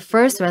called the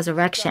first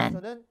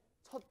resurrection.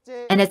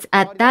 And it's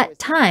at that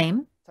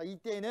time,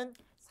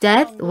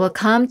 death will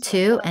come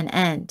to an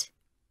end.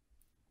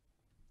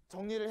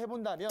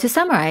 To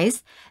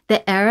summarize,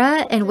 the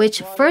era in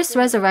which first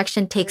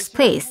resurrection takes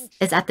place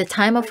is at the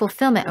time of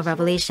fulfillment of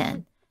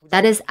Revelation.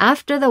 That is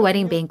after the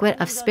wedding banquet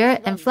of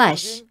spirit and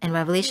flesh in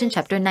Revelation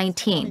chapter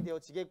 19.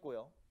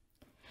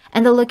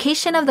 And the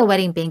location of the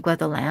wedding banquet of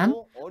the Lamb,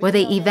 where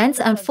the events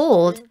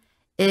unfold,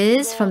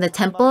 is from the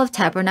temple of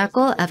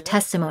tabernacle of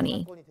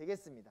testimony.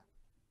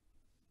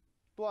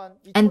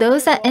 And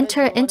those that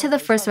enter into the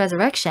first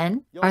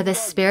resurrection are the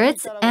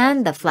spirits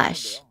and the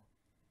flesh.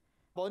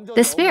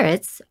 The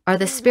spirits are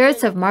the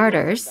spirits of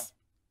martyrs,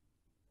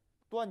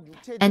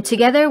 and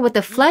together with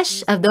the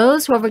flesh of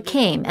those who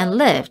overcame and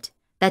lived,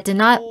 that did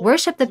not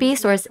worship the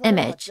beast or its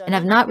image and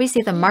have not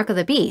received the mark of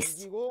the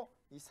beast,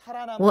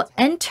 will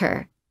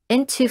enter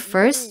into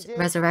first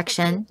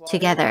resurrection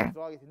together.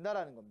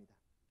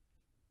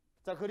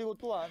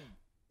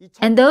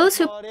 And those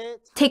who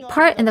take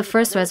part in the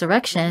first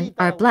resurrection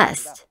are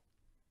blessed.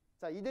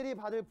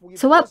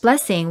 So what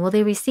blessing will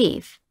they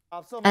receive?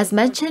 As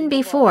mentioned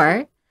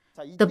before,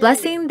 the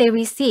blessing they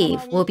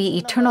receive will be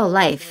eternal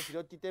life,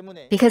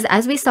 because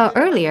as we saw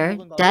earlier,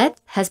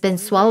 death has been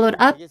swallowed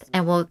up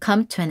and will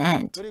come to an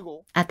end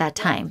at that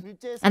time.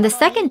 And the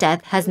second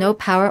death has no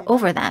power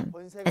over them,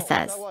 it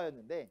says.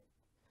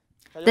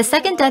 The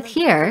second death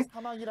here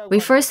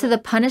refers to the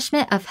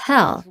punishment of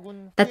hell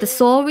that the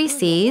soul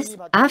receives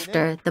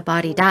after the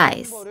body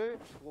dies.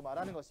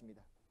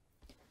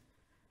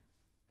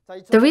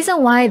 The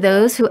reason why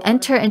those who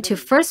enter into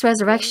first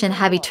resurrection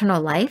have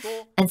eternal life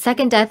and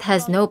second death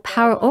has no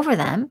power over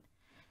them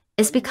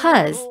is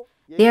because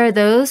they are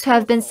those who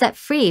have been set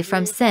free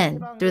from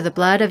sin through the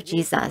blood of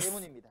Jesus.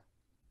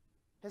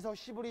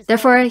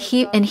 Therefore,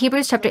 in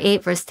Hebrews chapter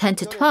 8, verse 10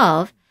 to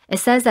 12, it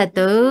says that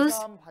those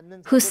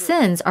whose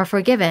sins are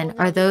forgiven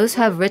are those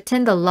who have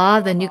written the law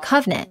of the new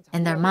covenant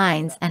in their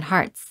minds and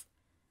hearts.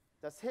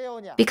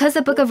 Because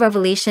the book of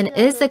Revelation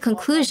is the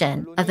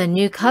conclusion of the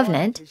new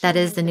covenant, that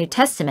is, the New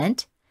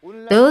Testament,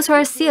 those who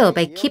are sealed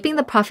by keeping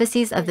the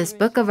prophecies of this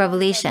book of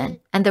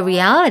Revelation and the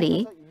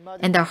reality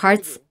in their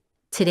hearts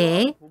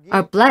today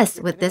are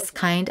blessed with this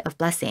kind of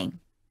blessing.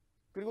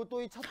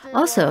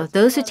 Also,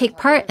 those who take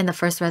part in the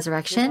first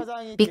resurrection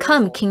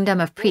become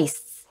kingdom of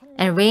priests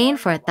and reign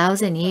for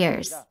 1,000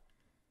 years.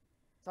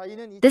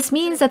 This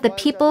means that the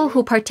people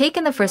who partake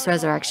in the first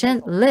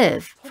resurrection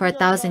live for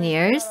 1,000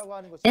 years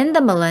in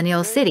the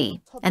millennial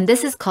city, and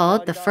this is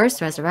called the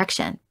first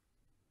resurrection.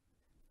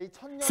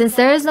 Since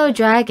there is no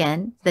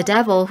dragon, the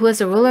devil, who is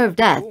the ruler of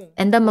death,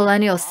 in the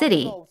millennial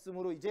city,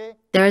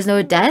 there is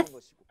no death,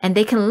 and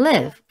they can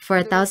live for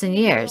 1,000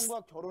 years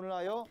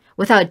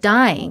without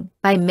dying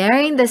by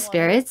marrying the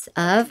spirits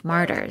of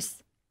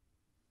martyrs.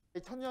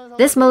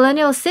 This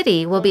millennial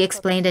city will be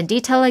explained in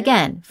detail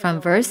again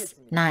from verse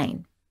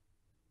 9.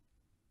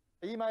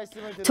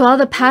 To all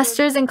the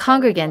pastors and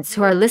congregants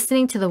who are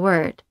listening to the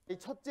word,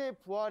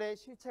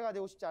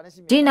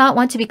 do you not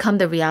want to become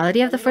the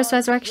reality of the first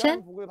resurrection?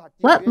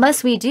 What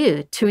must we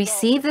do to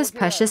receive this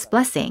precious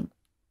blessing?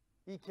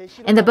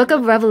 In the book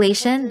of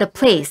Revelation, the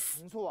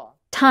place,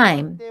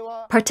 time,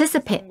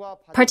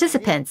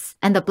 participants,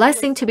 and the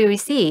blessing to be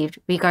received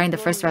regarding the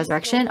first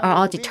resurrection are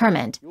all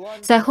determined.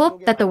 So I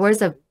hope that the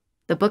words of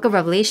the book of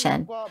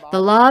Revelation,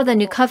 the law of the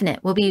new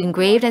covenant, will be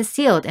engraved and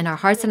sealed in our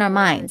hearts and our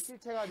minds,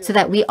 so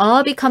that we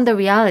all become the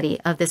reality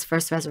of this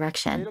first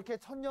resurrection.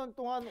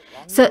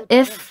 So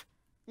if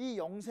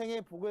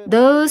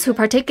those who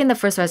partake in the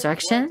first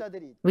resurrection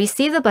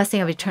receive the blessing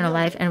of eternal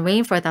life and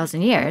reign for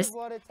 1,000 years,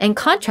 in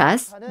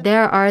contrast,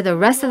 there are the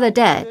rest of the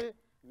dead,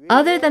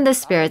 other than the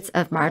spirits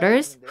of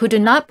martyrs, who do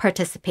not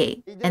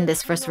participate in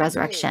this first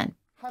resurrection.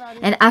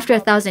 And after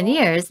 1,000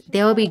 years,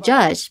 they will be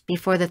judged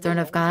before the throne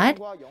of God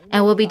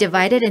and will be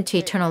divided into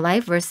eternal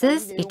life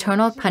versus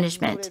eternal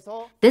punishment.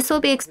 This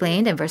will be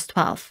explained in verse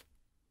 12.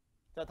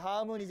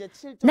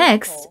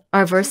 Next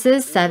are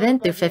verses 7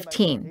 through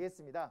 15.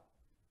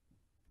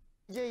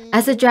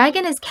 As the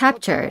dragon is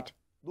captured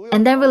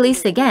and then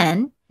released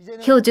again,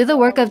 he will do the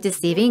work of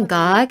deceiving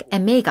Gog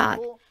and Magog,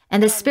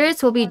 and the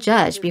spirits will be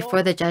judged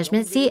before the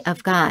judgment seat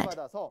of God.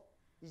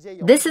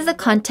 This is the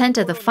content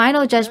of the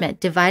final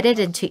judgment divided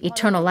into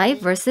eternal life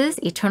versus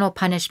eternal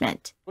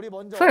punishment.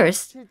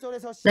 First,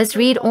 let's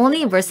read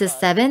only verses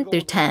 7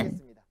 through 10.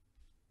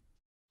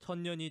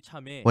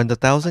 When the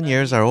 1,000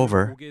 years are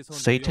over,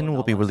 Satan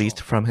will be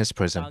released from his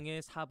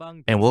prison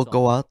and will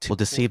go out to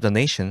deceive the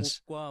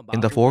nations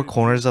in the four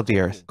corners of the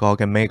earth,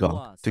 Gog and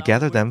Magog, to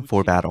gather them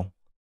for battle.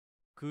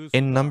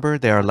 In number,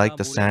 they are like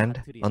the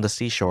sand on the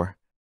seashore.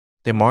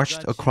 They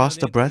marched across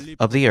the breadth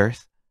of the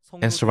earth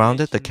and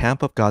surrounded the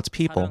camp of God's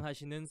people,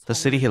 the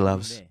city he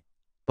loves.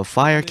 But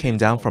fire came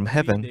down from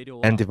heaven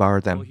and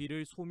devoured them.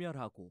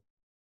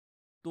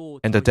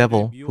 And the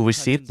devil who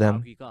received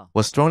them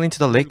was thrown into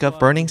the lake of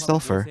burning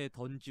sulfur,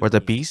 where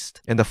the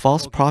beast and the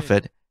false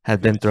prophet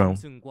had been thrown.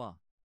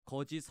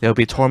 They will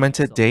be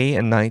tormented day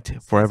and night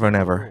forever and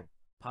ever.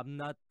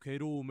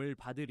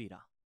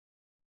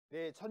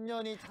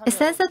 It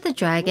says that the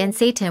dragon,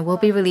 Satan, will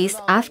be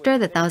released after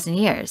the 1,000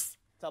 years.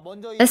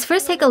 Let's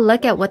first take a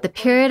look at what the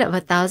period of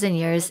 1,000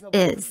 years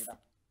is.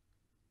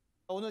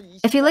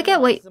 If you look at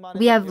what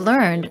we have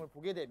learned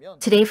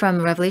today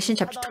from Revelation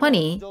chapter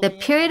 20, the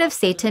period of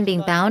Satan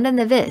being bound in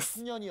the abyss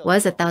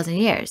was 1,000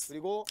 years.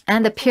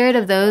 And the period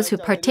of those who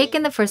partake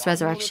in the first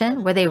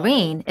resurrection, where they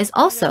reign, is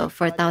also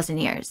for 1,000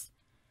 years.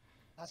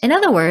 In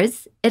other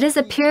words, it is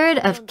a period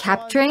of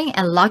capturing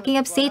and locking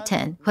up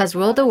Satan, who has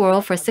ruled the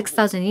world for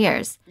 6,000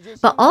 years,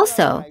 but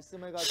also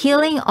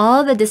healing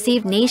all the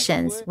deceived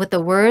nations with the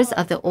words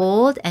of the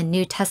Old and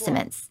New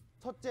Testaments.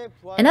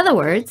 In other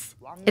words,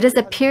 it is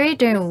a period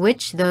during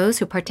which those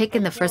who partake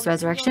in the first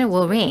resurrection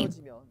will reign.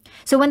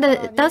 So when the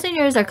 1,000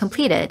 years are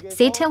completed,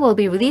 Satan will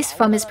be released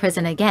from his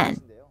prison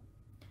again.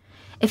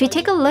 If you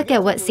take a look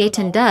at what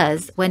Satan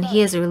does when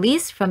he is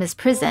released from his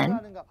prison,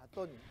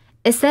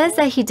 it says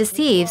that he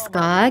deceives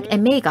Gog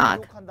and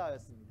Magog.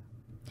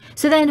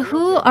 So then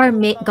who are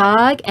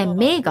Gog and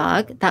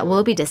Magog that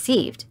will be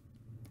deceived?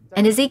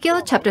 In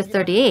Ezekiel chapter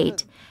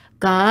 38,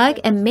 Gog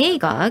and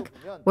Magog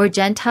were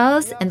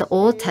Gentiles in the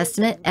Old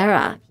Testament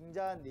era.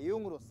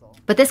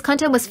 But this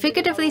content was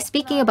figuratively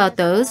speaking about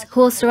those who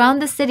will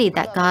surround the city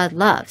that God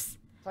loves.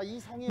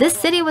 This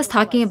city was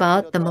talking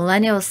about the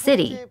millennial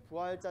city,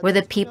 where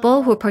the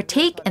people who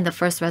partake in the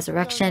first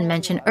resurrection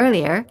mentioned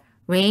earlier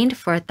reigned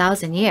for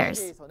 1,000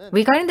 years.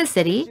 Regarding the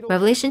city,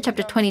 Revelation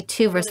chapter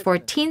 22 verse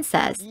 14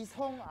 says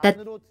that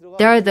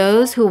there are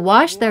those who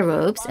wash their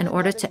robes in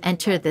order to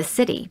enter this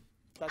city.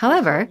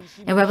 However,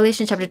 in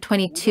Revelation chapter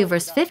 22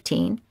 verse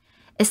 15,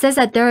 it says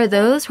that there are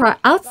those who are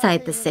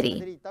outside the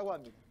city,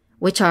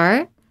 which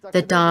are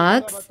the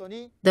dogs,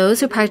 those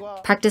who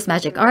practice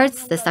magic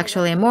arts, the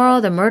sexually immoral,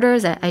 the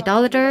murderers, the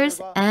idolaters,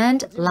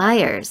 and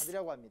liars.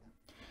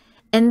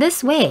 In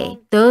this way,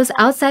 those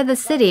outside the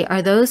city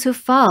are those who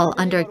fall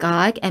under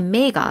Gog and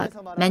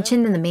Magog,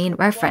 mentioned in the main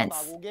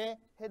reference.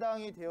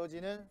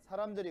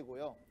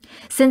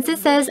 Since it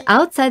says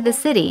outside the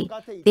city,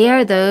 they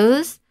are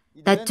those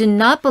that do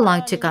not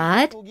belong to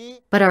God,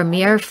 but are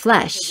mere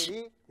flesh.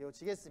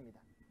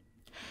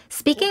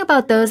 Speaking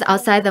about those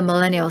outside the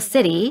millennial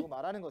city,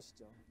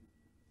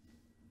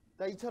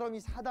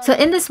 so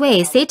in this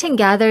way, Satan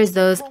gathers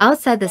those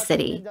outside the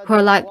city, who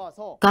are like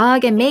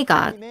Gog and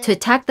Magog, to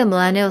attack the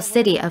millennial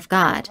city of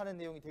God.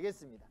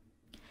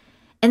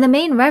 In the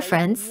main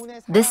reference,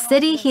 the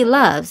city he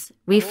loves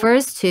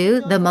refers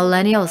to the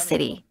millennial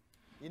city.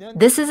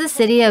 This is the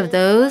city of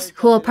those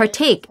who will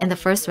partake in the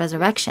first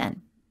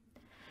resurrection.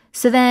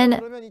 So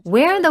then,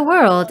 where in the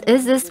world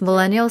is this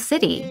millennial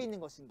city?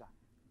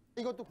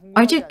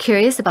 Aren't you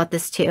curious about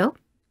this too?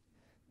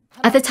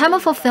 At the time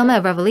of fulfillment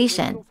of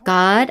Revelation,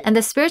 God and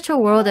the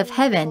spiritual world of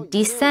heaven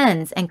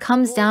descends and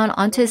comes down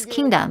onto his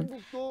kingdom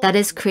that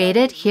is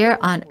created here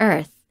on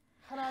earth.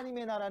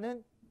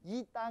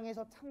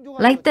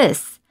 Like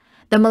this,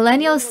 the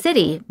millennial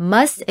city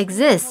must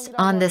exist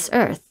on this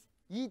earth.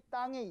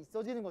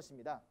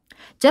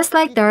 Just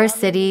like there are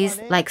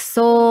cities like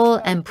Seoul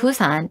and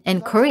Busan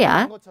in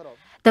Korea,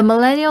 the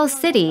millennial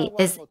city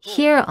is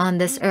here on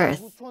this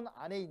earth.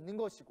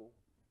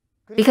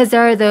 Because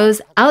there are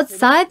those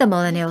outside the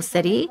millennial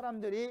city,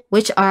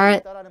 which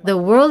are the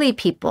worldly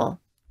people,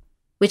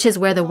 which is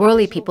where the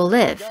worldly people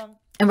live.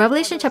 In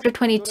Revelation chapter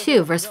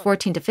 22, verse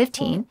 14 to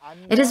 15,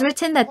 it is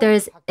written that there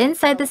is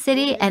inside the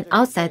city and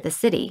outside the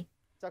city.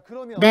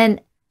 Then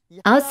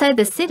outside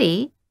the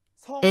city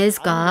is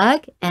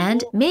Gog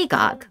and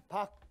Magog.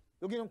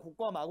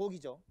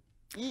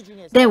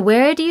 Then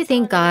where do you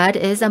think God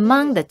is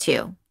among the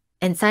two?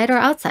 Inside or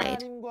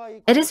outside?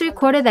 It is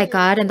recorded that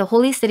God and the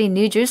holy city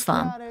New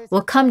Jerusalem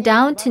will come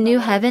down to new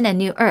heaven and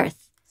new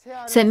earth.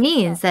 So it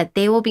means that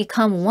they will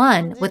become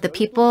one with the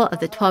people of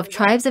the 12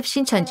 tribes of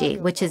Shincheonji,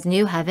 which is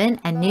new heaven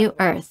and new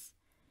earth.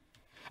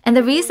 And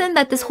the reason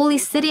that this holy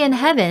city in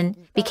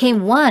heaven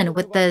became one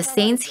with the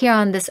saints here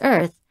on this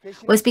earth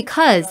was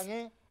because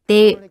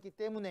they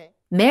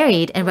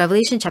married in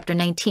Revelation chapter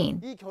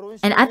 19.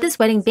 And at this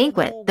wedding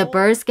banquet, the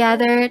birds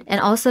gathered and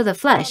also the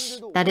flesh,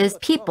 that is,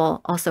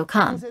 people, also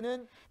come.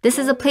 This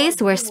is a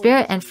place where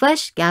spirit and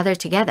flesh gather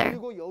together.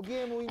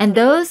 And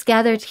those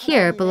gathered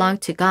here belong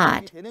to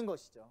God.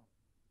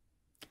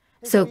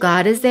 So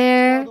God is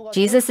there,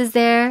 Jesus is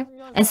there,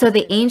 and so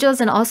the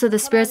angels and also the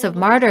spirits of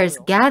martyrs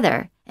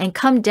gather and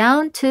come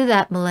down to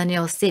that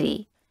millennial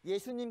city,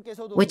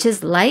 which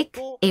is like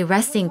a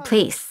resting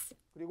place.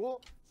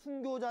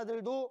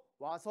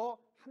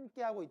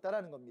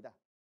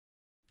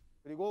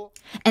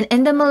 And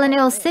in the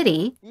millennial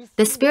city,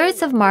 the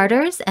spirits of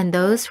martyrs and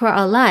those who are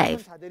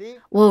alive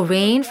will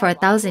reign for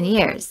 1,000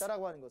 years.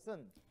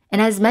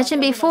 And as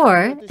mentioned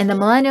before, in the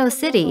millennial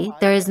city,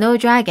 there is no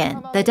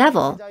dragon, the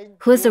devil,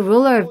 who is the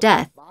ruler of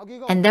death,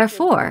 and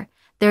therefore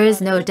there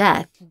is no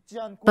death,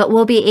 but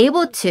will be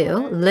able to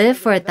live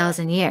for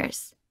 1,000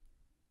 years.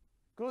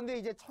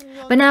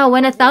 But now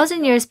when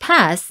 1,000 years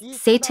pass,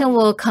 Satan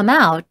will come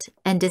out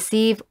and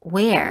deceive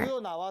where?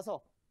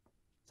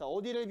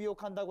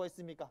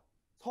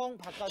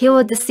 He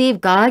will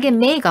deceive Gog and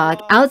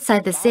Magog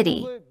outside the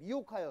city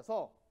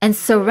and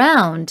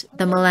surround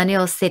the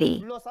millennial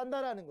city.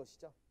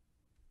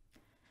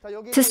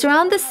 To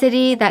surround the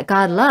city that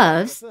God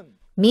loves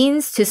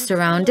means to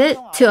surround it,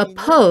 to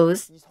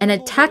oppose and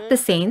attack the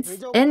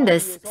saints in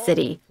this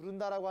city.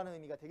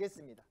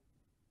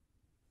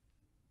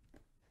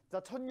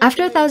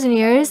 After 1,000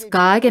 years,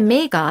 Gog and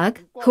Magog,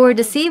 who were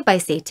deceived by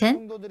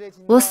Satan,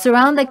 will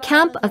surround the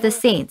camp of the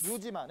saints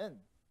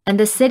and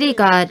the city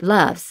God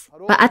loves.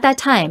 But at that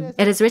time,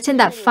 it is written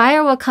that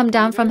fire will come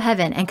down from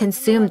heaven and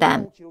consume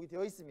them.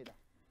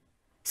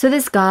 So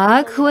this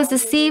Gog, who was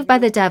deceived by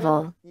the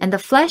devil, and the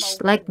flesh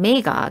like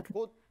Magog,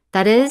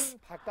 that is,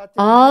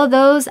 all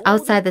those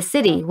outside the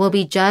city will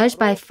be judged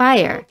by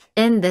fire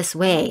in this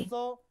way.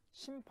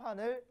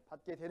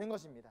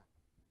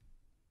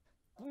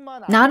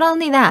 Not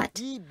only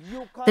that,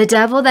 the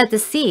devil that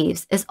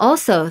deceives is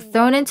also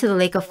thrown into the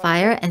lake of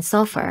fire and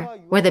sulfur,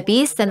 where the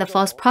beast and the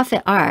false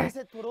prophet are,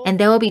 and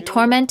they will be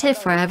tormented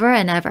forever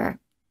and ever.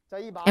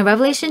 In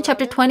Revelation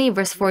chapter 20,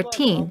 verse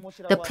 14,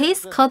 the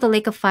place called the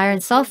lake of fire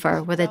and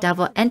sulfur, where the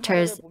devil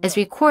enters, is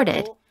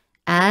recorded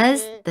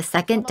as the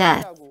second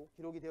death.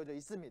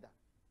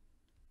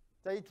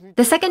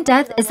 The second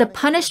death is the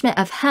punishment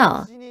of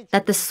hell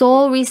that the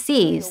soul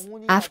receives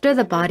after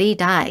the body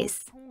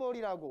dies.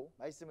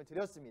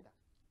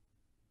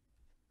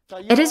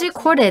 It is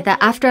recorded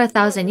that after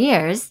 1,000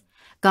 years,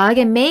 Gog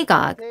and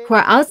Magog, who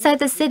are outside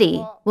the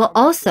city, will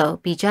also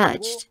be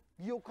judged,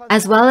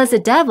 as well as the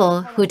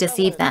devil who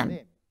deceived them.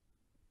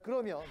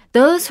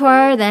 Those who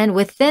are then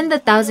within the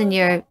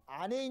 1,000-year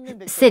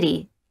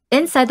city,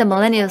 inside the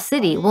millennial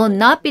city will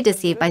not be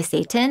deceived by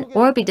Satan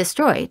or be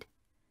destroyed.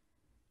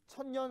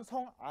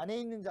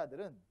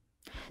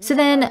 So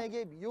then,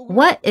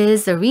 what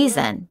is the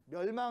reason?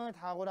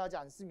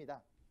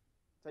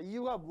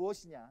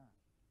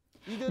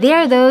 They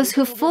are those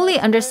who fully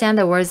understand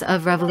the words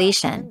of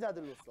Revelation,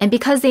 and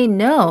because they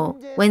know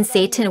when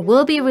Satan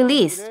will be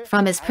released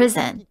from his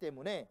prison.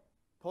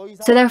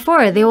 So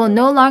therefore, they will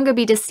no longer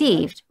be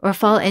deceived or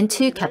fall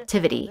into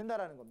captivity.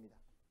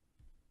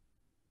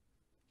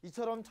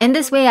 In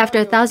this way, after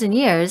 1,000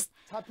 years,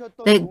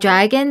 the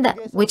dragon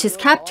which is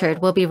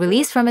captured will be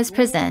released from his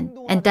prison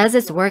and does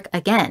its work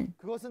again,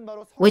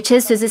 which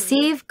is to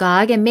deceive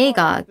Gog and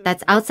Magog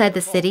that's outside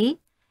the city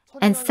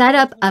and set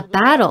up a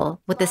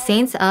battle with the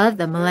saints of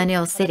the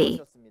millennial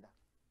city.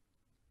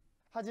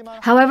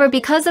 However,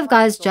 because of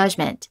God's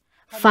judgment,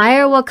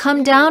 fire will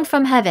come down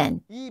from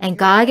heaven, and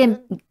Gog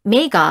and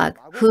Magog,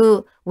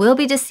 who will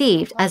be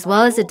deceived, as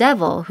well as the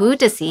devil who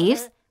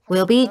deceives,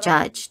 will be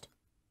judged.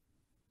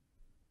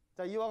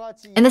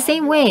 In the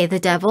same way, the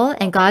devil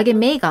and Gog and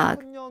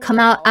Magog come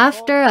out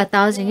after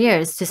 1,000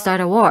 years to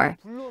start a war,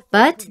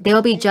 but they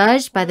will be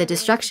judged by the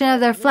destruction of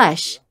their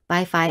flesh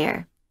by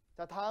fire.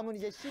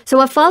 So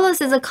what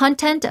follows is the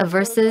content of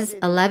verses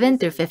 11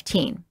 through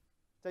 15.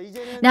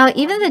 Now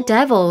even the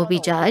devil will be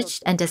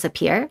judged and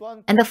disappear,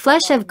 and the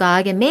flesh of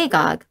Gog and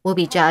Magog will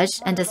be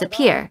judged and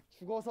disappear.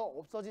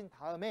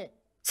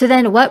 So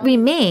then what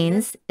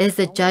remains is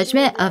the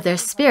judgment of their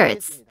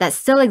spirits that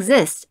still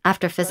exist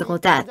after physical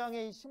death.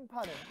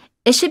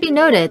 It should be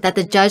noted that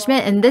the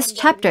judgment in this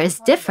chapter is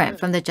different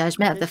from the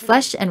judgment of the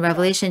flesh in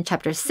Revelation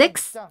chapter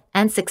 6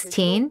 and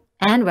 16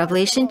 and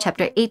Revelation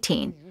chapter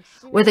 18,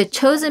 where the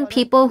chosen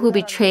people who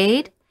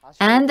betrayed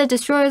and the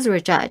destroyers were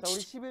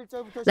judged.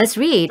 Let's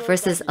read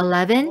verses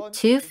 11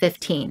 to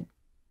 15.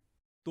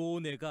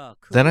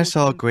 Then I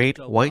saw a great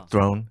white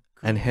throne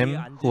and him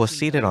who was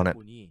seated on it.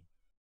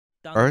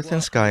 Earth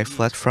and sky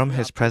fled from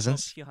his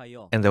presence,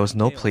 and there was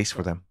no place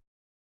for them.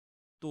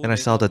 And I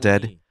saw the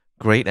dead,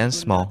 great and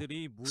small,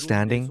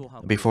 standing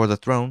before the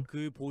throne,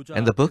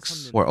 and the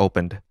books were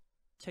opened.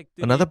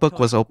 Another book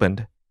was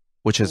opened,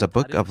 which is a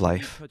book of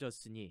life.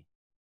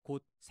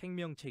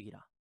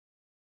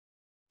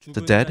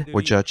 The dead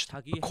were judged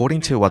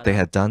according to what they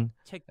had done,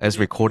 as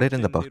recorded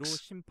in the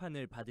books.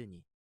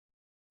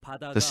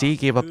 The sea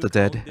gave up the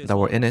dead that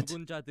were in it,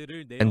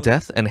 and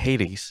death and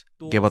Hades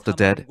gave up the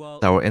dead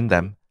that were in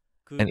them,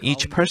 and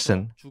each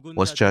person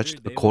was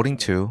judged according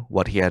to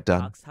what he had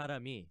done.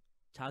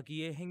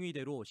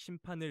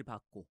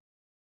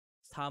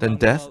 Then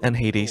death and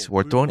Hades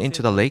were thrown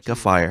into the lake of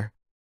fire.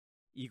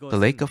 The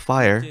lake of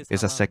fire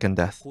is a second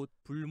death.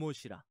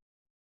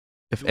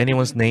 If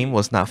anyone's name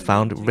was not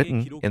found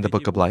written in the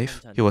book of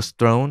life, he was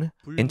thrown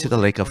into the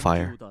lake of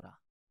fire.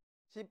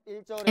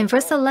 In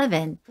verse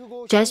 11,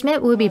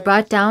 judgment will be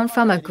brought down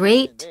from a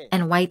great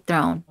and white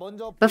throne.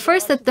 But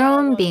first, the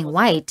throne being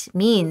white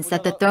means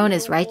that the throne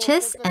is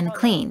righteous and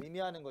clean.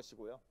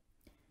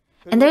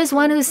 And there is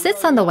one who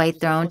sits on the white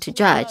throne to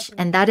judge,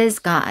 and that is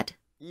God.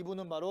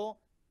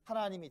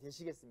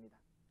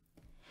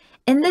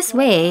 In this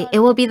way, it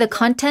will be the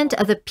content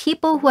of the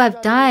people who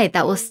have died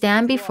that will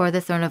stand before the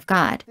throne of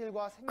God,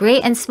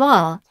 great and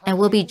small, and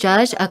will be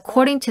judged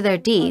according to their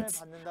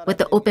deeds, with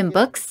the open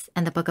books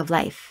and the book of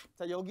life.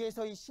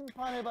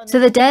 So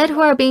the dead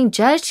who are being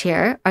judged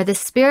here are the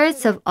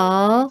spirits of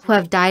all who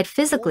have died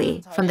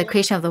physically from the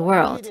creation of the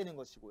world.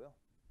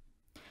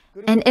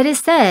 And it is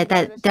said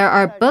that there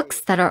are books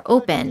that are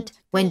opened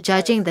when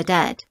judging the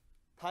dead.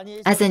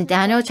 As in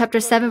Daniel chapter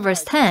 7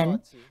 verse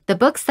 10, the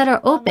books that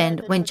are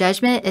opened when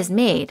judgment is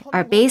made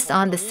are based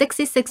on the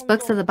 66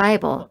 books of the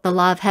Bible, the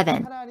law of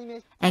heaven,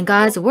 and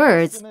God's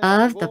words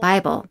of the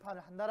Bible.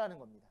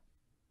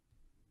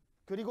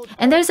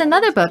 And there's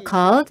another book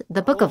called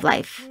the Book of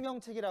Life.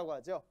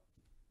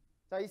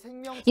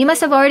 You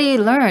must have already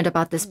learned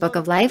about this Book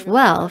of Life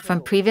well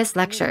from previous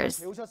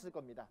lectures.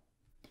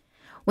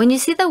 When you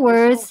see the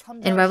words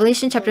in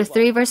Revelation chapter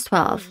 3 verse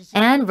 12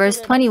 and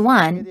verse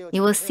 21,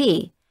 you will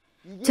see,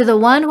 "To the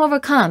one who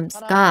overcomes,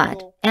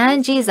 God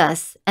and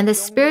Jesus and the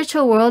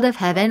spiritual world of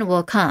heaven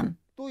will come.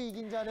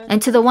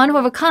 And to the one who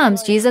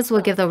overcomes, Jesus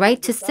will give the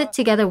right to sit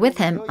together with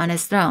him on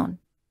his throne."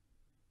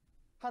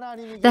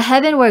 The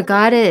heaven where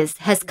God is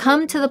has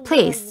come to the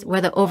place where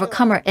the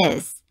overcomer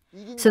is.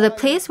 So the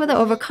place where the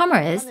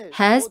overcomer is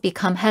has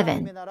become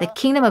heaven, the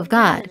kingdom of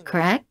God,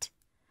 correct?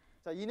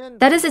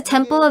 That is the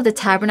temple of the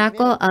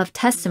tabernacle of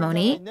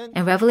testimony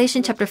in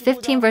Revelation chapter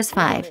 15 verse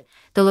 5,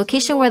 the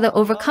location where the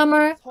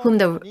overcomer, whom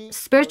the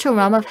spiritual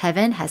realm of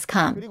heaven has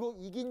come.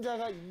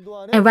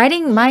 And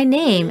writing my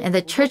name in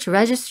the church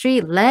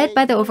registry led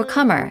by the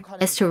overcomer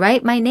is to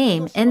write my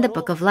name in the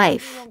book of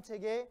life.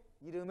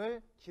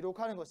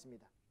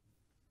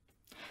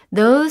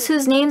 Those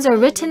whose names are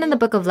written in the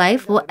book of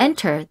life will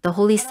enter the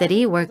holy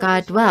city where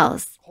God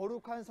dwells.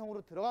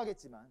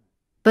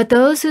 But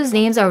those whose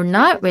names are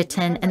not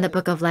written in the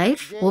book of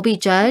life will be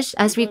judged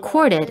as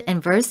recorded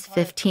in verse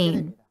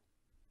 15.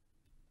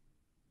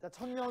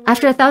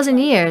 After 1,000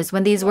 years,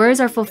 when these words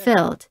are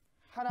fulfilled,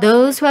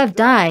 those who have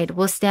died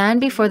will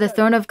stand before the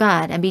throne of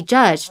God and be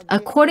judged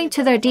according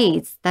to their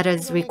deeds that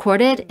is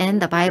recorded in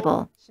the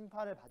Bible.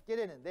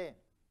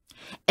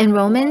 In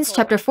Romans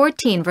chapter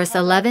 14, verse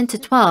 11 to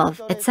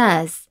 12, it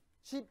says,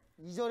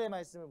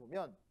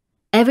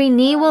 "Every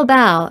knee will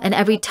bow and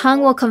every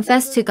tongue will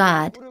confess to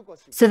God.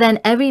 So then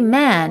every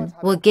man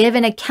will give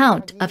an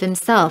account of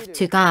himself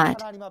to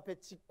God."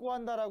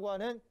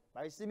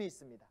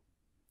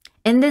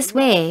 In this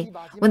way,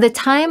 when the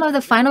time of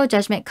the final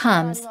judgment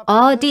comes,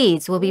 all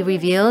deeds will be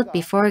revealed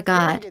before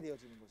God.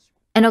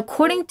 And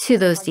according to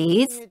those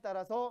deeds,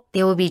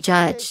 they will be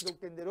judged,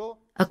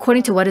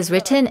 according to what is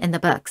written in the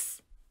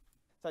books.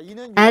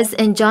 As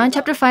in John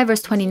chapter 5,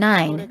 verse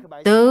 29,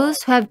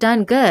 those who have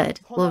done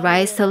good will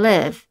rise to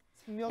live,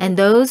 and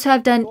those who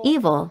have done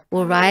evil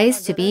will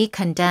rise to be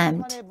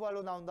condemned.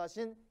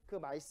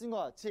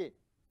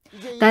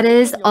 That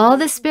is, all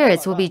the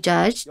spirits will be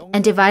judged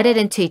and divided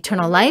into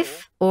eternal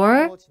life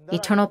or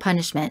eternal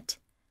punishment.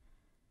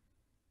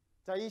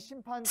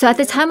 So at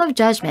the time of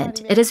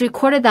judgment, it is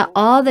recorded that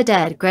all the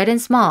dead, great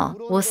and small,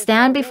 will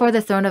stand before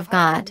the throne of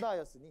God.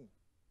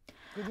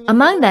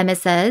 Among them, it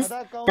says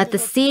that the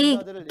sea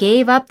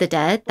gave up the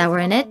dead that were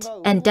in it,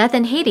 and death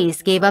and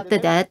Hades gave up the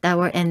dead that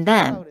were in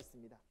them.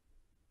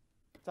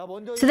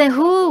 So then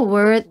who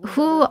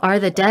are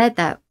the dead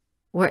that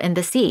were in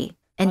the sea?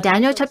 In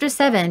Daniel chapter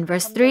 7,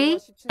 verse 3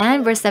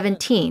 and verse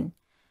 17,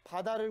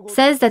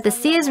 says that the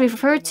sea is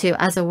referred to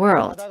as a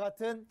world.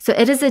 So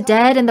it is the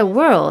dead in the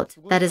world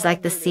that is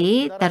like the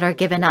sea that are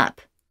given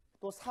up.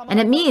 And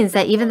it means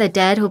that even the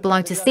dead who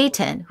belong to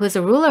Satan, who is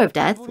the ruler of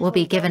death, will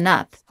be given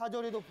up.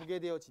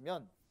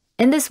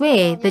 In this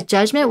way, the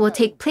judgment will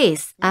take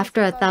place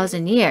after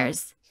 1,000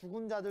 years,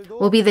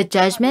 will be the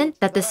judgment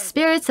that the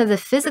spirits of the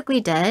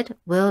physically dead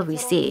will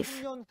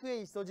receive.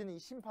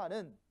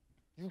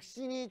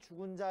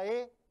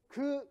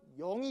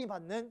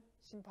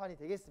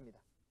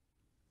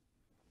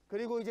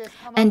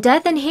 And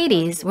death and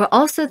Hades were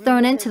also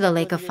thrown into the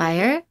lake of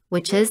fire,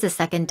 which is the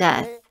second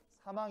death.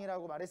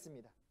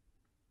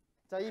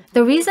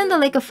 The reason the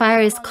lake of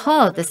fire is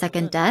called the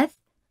second death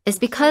is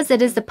because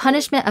it is the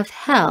punishment of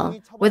hell,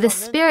 where the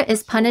spirit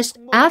is punished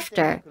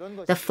after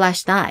the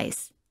flesh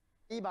dies.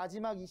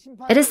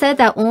 It is said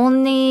that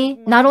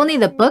not only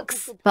the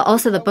books, but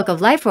also the book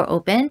of life were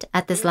opened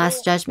at this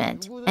last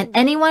judgment, and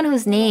anyone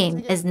whose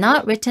name is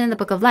not written in the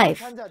book of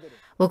life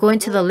will go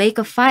into the lake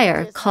of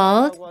fire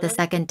called the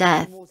second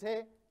death.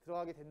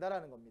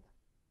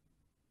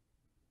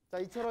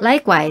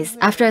 Likewise,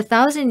 after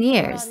 1,000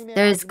 years,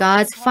 there is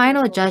God's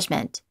final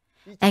judgment,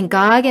 and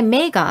Gog and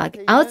Magog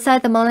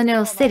outside the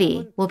millennial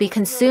city will be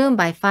consumed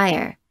by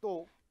fire.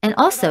 And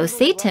also,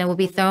 Satan will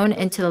be thrown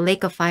into the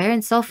lake of fire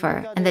and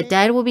sulfur, and the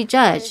dead will be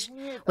judged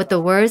with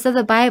the words of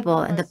the Bible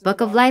and the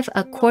book of life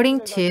according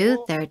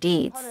to their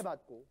deeds.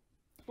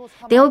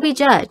 They will be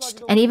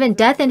judged, and even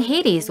death and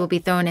Hades will be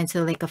thrown into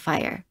the lake of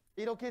fire.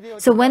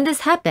 So when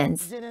this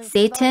happens,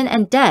 Satan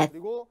and death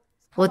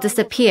will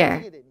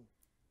disappear.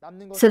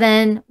 So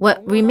then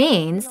what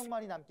remains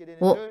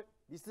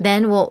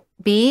will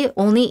be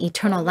only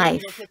eternal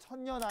life.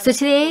 So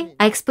today,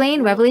 I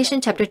explained Revelation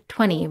chapter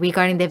 20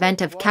 regarding the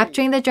event of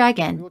capturing the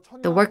dragon,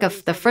 the work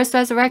of the first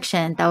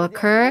resurrection that will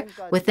occur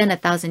within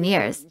 1,000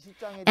 years,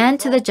 and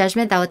to the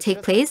judgment that will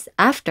take place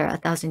after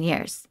 1,000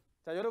 years.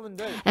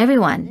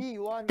 Everyone,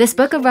 this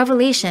book of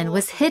Revelation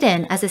was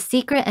hidden as a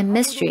secret and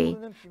mystery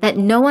that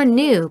no one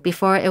knew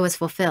before it was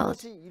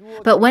fulfilled.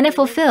 But when it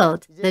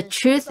fulfilled, the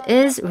truth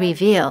is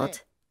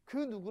revealed,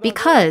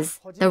 because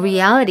the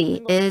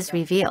reality is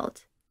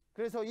revealed,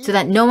 so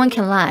that no one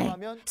can lie.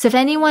 So if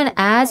anyone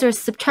adds or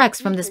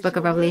subtracts from this book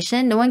of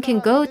Revelation, no one can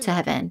go to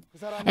heaven.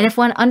 And if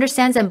one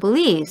understands and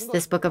believes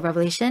this book of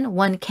Revelation,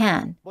 one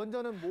can.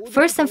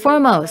 First and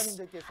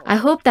foremost, I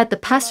hope that the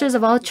pastors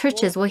of all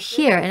churches will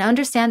hear and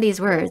understand these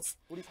words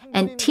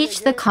and teach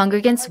the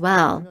congregants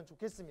well.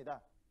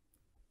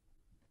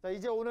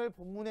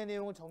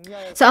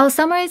 So I'll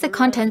summarize the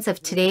contents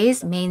of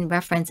today's main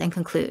reference and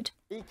conclude.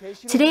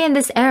 Today in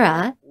this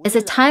era is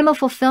a time of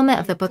fulfillment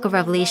of the book of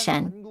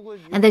Revelation,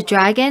 and the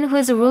dragon, who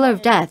is the ruler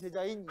of death,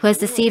 who has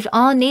deceived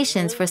all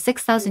nations for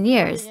 6,000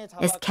 years,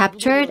 is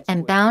captured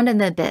and bound in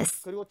the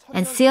abyss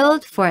and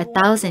sealed for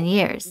 1,000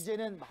 years,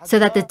 so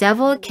that the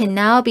devil can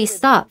now be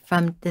stopped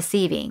from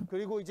deceiving.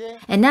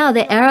 And now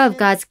the era of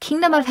God's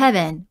kingdom of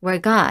heaven, where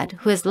God,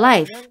 who is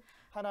life,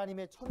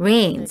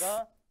 reigns.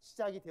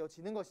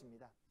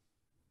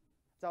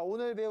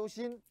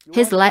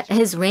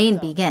 His reign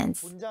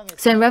begins.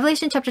 So in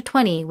Revelation chapter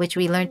 20, which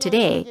we learned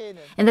today,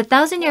 in the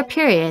 1,000-year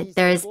period,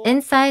 there is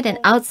inside and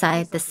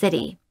outside the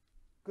city.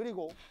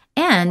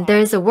 And there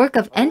is a work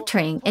of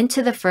entering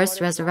into the first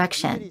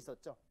resurrection.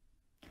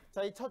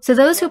 So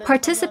those who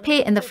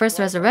participate in the first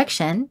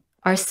resurrection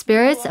are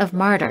spirits of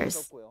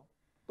martyrs.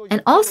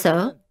 And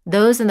also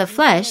those in the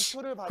flesh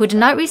who do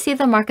not receive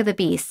the mark of the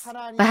beast,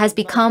 but has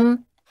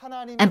become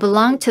and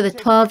belong to the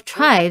 12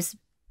 tribes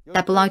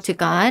that belong to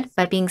God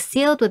by being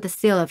sealed with the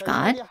seal of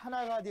God.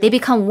 They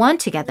become one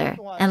together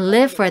and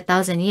live for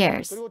 1,000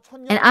 years.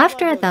 And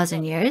after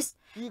 1,000 years,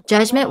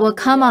 judgment will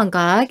come on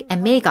Gog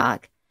and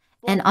Magog,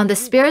 and on the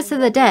spirits of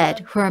the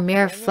dead who are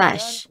mere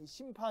flesh.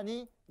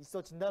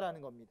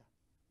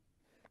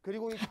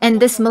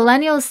 And this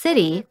millennial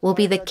city will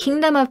be the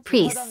kingdom of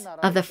priests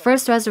of the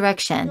first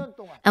resurrection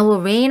and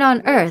will reign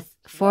on earth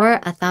for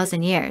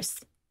 1,000 years.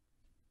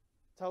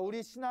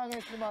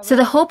 So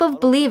the hope of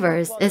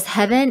believers is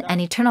heaven and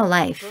eternal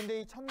life.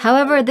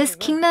 However, this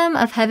kingdom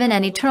of heaven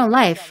and eternal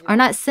life are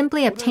not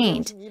simply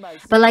obtained,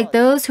 but like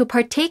those who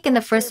partake in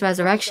the first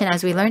resurrection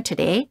as we learned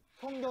today,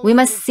 we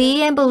must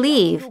see and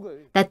believe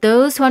that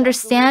those who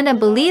understand and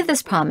believe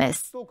this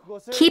promise,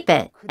 keep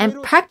it,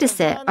 and practice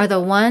it are the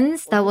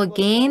ones that will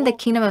gain the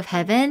kingdom of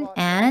heaven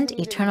and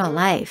eternal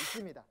life.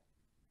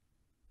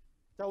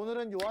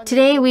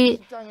 Today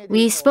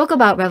we spoke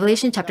about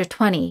Revelation chapter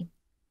 20.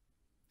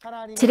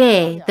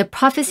 Today, the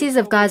prophecies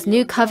of God's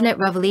new covenant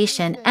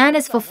revelation and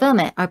its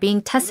fulfillment are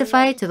being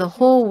testified to the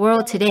whole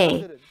world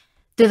today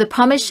through the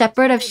promised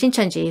shepherd of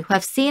Shincheonji who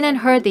have seen and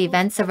heard the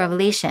events of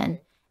Revelation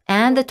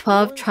and the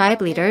 12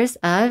 tribe leaders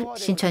of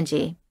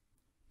Shincheonji.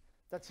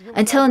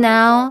 Until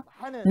now,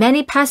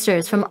 many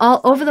pastors from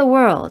all over the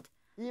world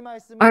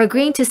are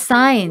agreeing to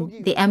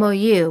sign the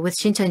MOU with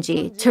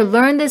Shincheonji to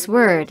learn this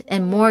word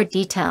in more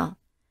detail.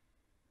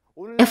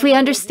 If we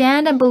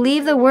understand and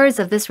believe the words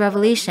of this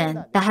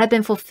revelation that have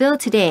been fulfilled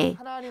today,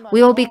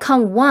 we will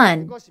become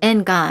one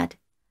in God.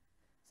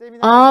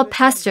 All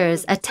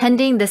pastors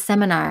attending this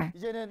seminar,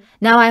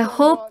 now I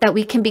hope that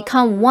we can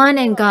become one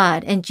in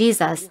God, in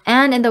Jesus,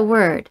 and in the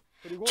Word,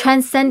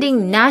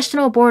 transcending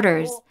national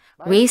borders,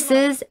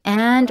 races,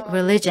 and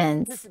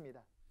religions.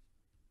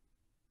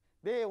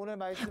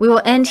 We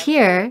will end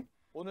here,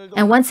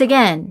 and once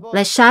again,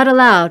 let's shout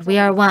aloud, we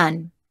are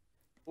one.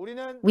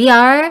 We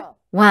are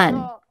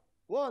one.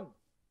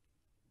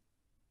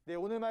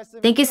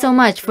 Thank you so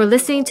much for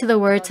listening to the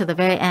word to the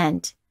very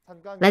end.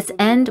 Let's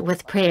end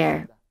with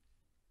prayer.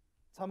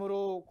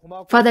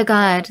 Father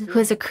God, who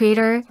is the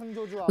Creator,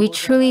 we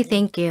truly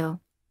thank you.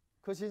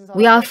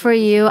 We offer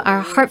you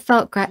our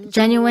heartfelt,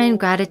 genuine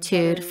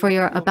gratitude for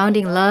your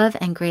abounding love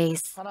and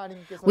grace.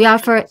 We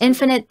offer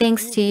infinite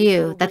thanks to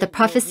you that the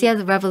prophecy of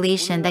the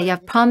revelation that you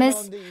have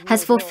promised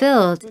has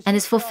fulfilled and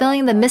is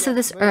fulfilling the midst of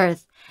this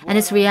earth, and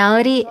its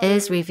reality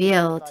is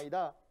revealed.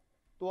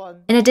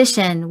 In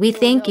addition, we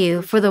thank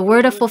you for the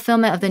word of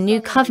fulfillment of the new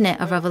covenant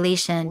of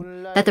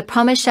revelation, that the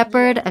promised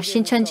shepherd of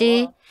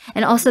Shincheonji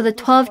and also the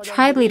 12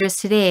 tribe leaders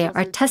today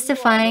are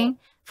testifying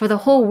for the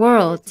whole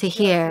world to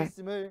hear.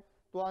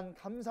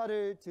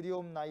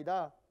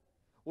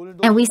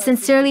 And we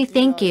sincerely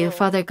thank you,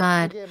 Father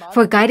God,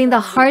 for guiding the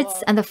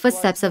hearts and the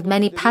footsteps of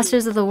many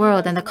pastors of the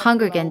world and the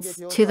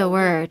congregants to the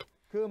word.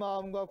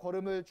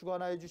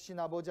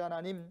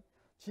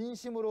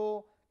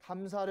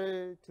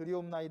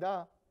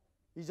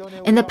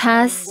 In the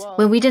past,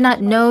 when we did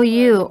not know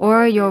you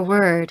or your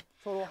word,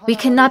 we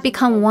cannot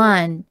become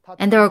one,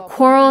 and there are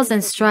quarrels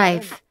and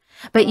strife.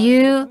 But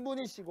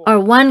you are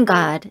one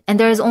God, and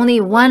there is only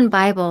one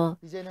Bible.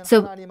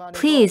 So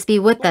please be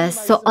with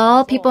us so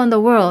all people in the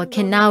world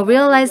can now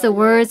realize the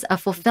words of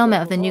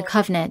fulfillment of the new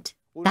covenant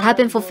that have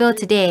been fulfilled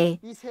today,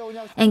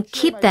 and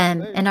keep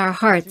them in our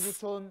hearts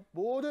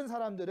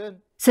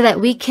so that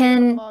we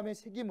can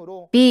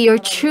be your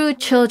true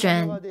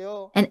children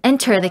and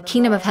enter the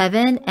kingdom of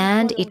heaven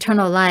and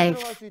eternal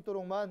life.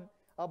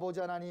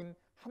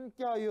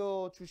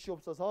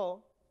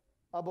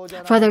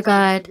 Father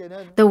God,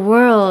 the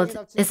world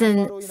is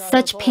in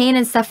such pain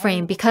and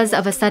suffering because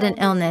of a sudden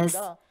illness.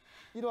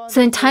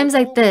 So in times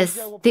like this,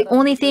 the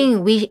only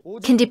thing we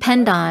can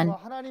depend on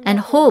and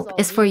hope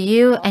is for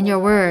you and your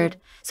word.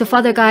 So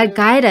Father God,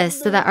 guide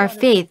us so that our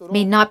faith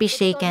may not be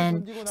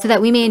shaken, so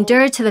that we may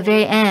endure to the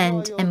very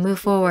end and move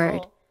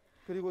forward.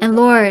 And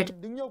Lord,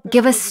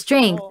 give us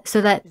strength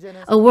so that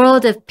a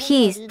world of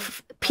peace,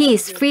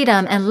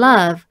 freedom, and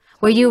love,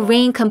 where you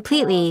reign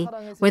completely,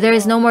 where there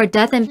is no more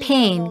death and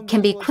pain,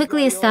 can be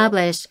quickly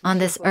established on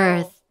this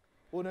earth.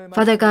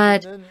 Father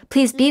God,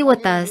 please be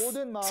with us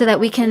so that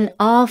we can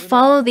all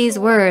follow these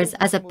words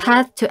as a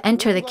path to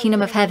enter the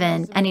kingdom of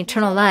heaven and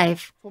eternal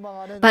life,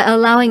 by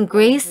allowing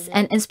grace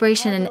and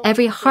inspiration in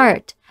every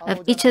heart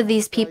of each of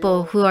these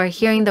people who are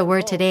hearing the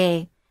word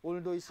today.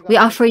 We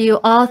offer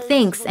you all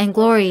thanks and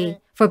glory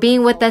for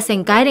being with us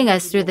and guiding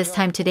us through this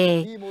time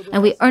today.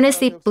 And we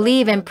earnestly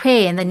believe and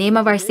pray in the name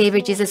of our Savior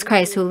Jesus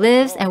Christ, who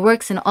lives and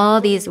works in all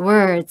these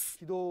words.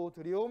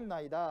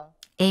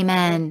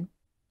 Amen.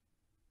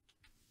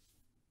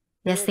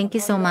 Yes, thank you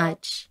so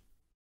much.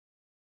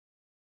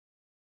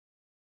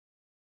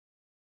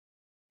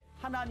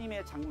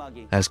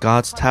 As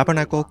God's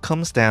tabernacle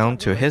comes down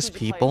to His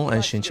people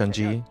and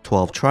Shincheonji,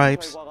 12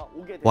 tribes,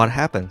 what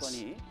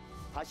happens?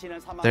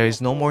 There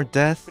is no more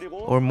death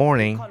or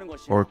mourning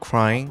or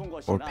crying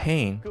or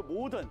pain,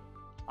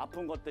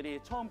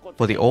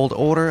 for the old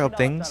order of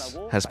things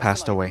has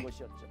passed away.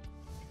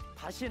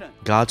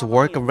 God's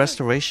work of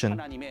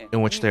restoration,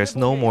 in which there is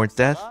no more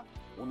death,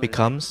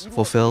 becomes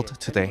fulfilled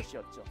today.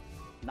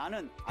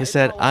 He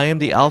said, I am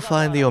the Alpha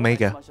and the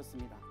Omega.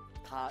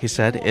 He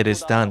said, it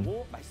is done.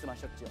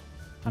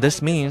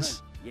 This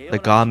means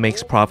that God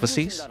makes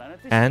prophecies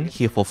and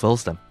He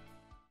fulfills them.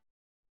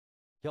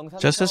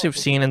 Just as you've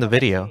seen in the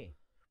video,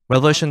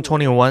 Revelation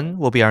 21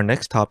 will be our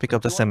next topic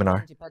of the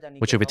seminar,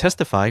 which will be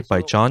testified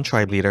by John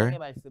tribe leader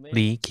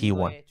Lee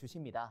Ki-won.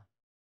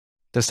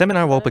 The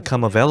seminar will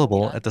become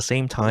available at the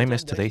same time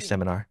as today's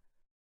seminar.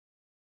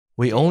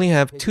 We only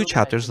have 2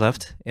 chapters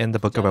left in the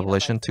book of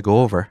Revelation to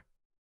go over.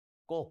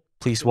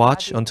 Please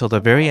watch until the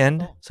very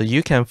end so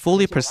you can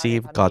fully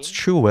perceive God's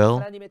true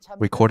will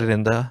recorded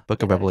in the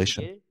book of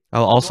Revelation.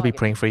 I'll also be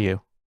praying for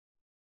you.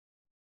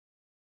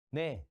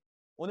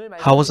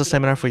 How was the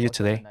seminar for you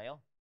today?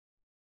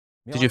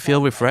 Did you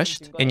feel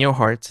refreshed in your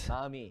heart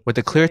with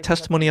the clear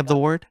testimony of the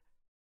Word?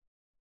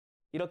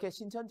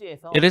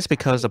 It is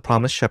because the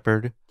promised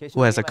shepherd,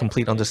 who has a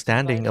complete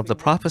understanding of the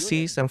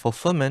prophecies and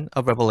fulfillment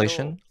of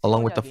Revelation,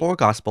 along with the 4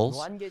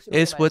 Gospels,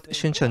 is with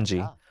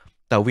Shincheonji,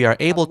 that we are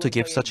able to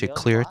give such a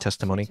clear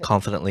testimony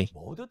confidently.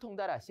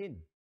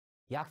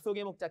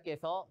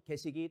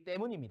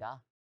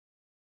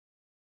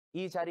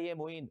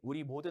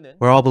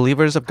 We're all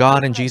believers of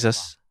God and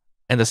Jesus,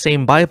 and the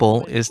same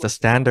Bible is the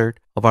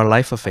standard of our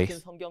life of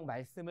faith.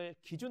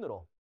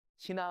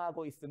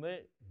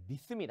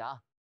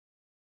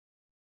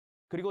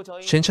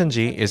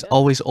 Shincheonji is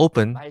always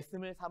open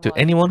to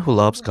anyone who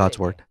loves God's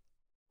Word.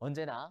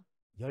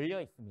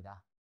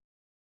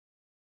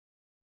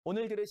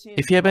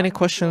 If you have any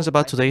questions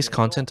about today's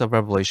content of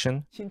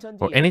Revelation,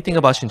 or anything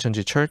about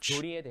Shincheonji Church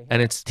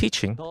and its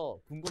teaching,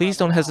 please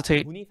don't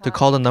hesitate to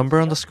call the number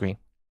on the screen.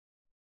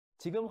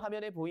 지금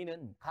화면에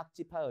보이는 각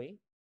지파의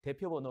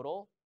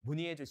대표번호로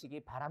문의해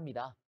주시기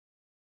바랍니다.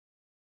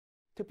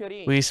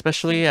 We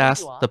especially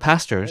ask the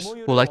pastors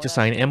who would like to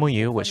sign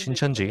MOU with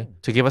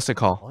Shincheonji to give us a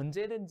call.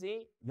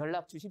 언제든지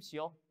연락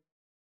주십시오.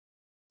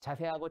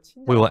 자세하고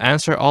We will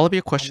answer all of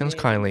your questions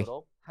kindly.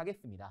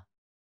 하겠습니다.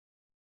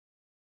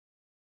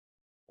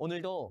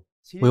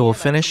 We will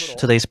finish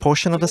today's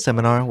portion of the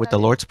seminar with the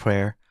Lord's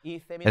Prayer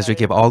as we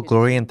give all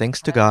glory and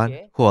thanks to God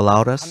who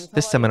allowed us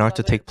this seminar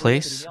to take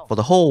place for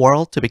the whole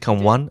world to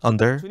become one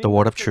under the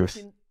word of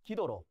truth.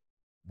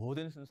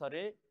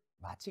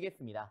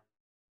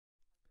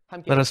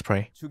 Let us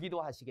pray.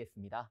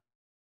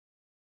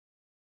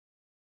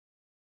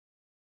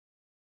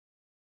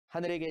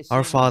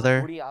 Our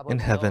Father in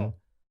heaven,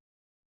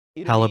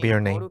 hallowed be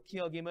your name.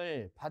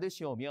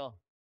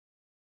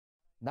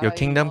 Your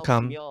kingdom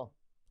come,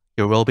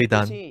 your will be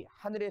done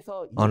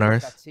on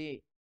earth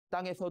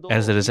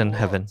as it is in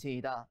heaven.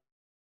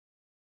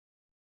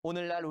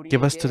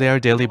 Give us today our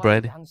daily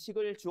bread.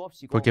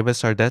 Forgive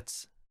us our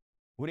debts,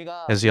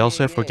 as we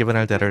also have forgiven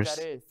our debtors.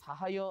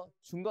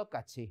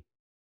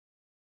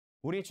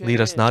 Lead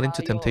us not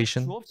into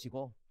temptation,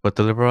 but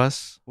deliver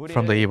us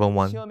from the evil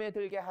one.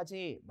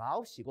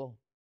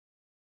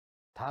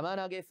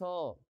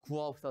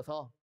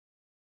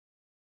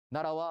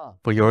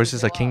 For yours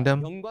is the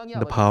kingdom,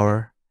 the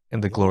power,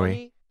 and the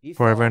glory,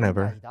 forever and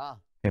ever.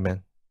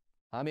 Amen.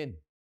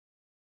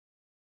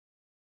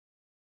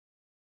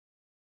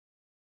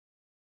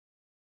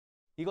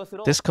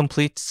 This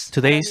completes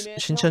today's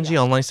Shincheonji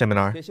online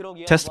seminar,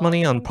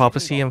 Testimony on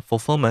Prophecy and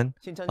Fulfillment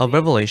of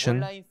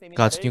Revelation,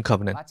 God's New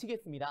Covenant.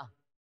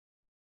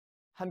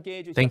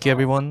 Thank you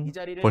everyone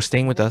for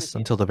staying with us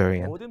until the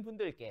very end.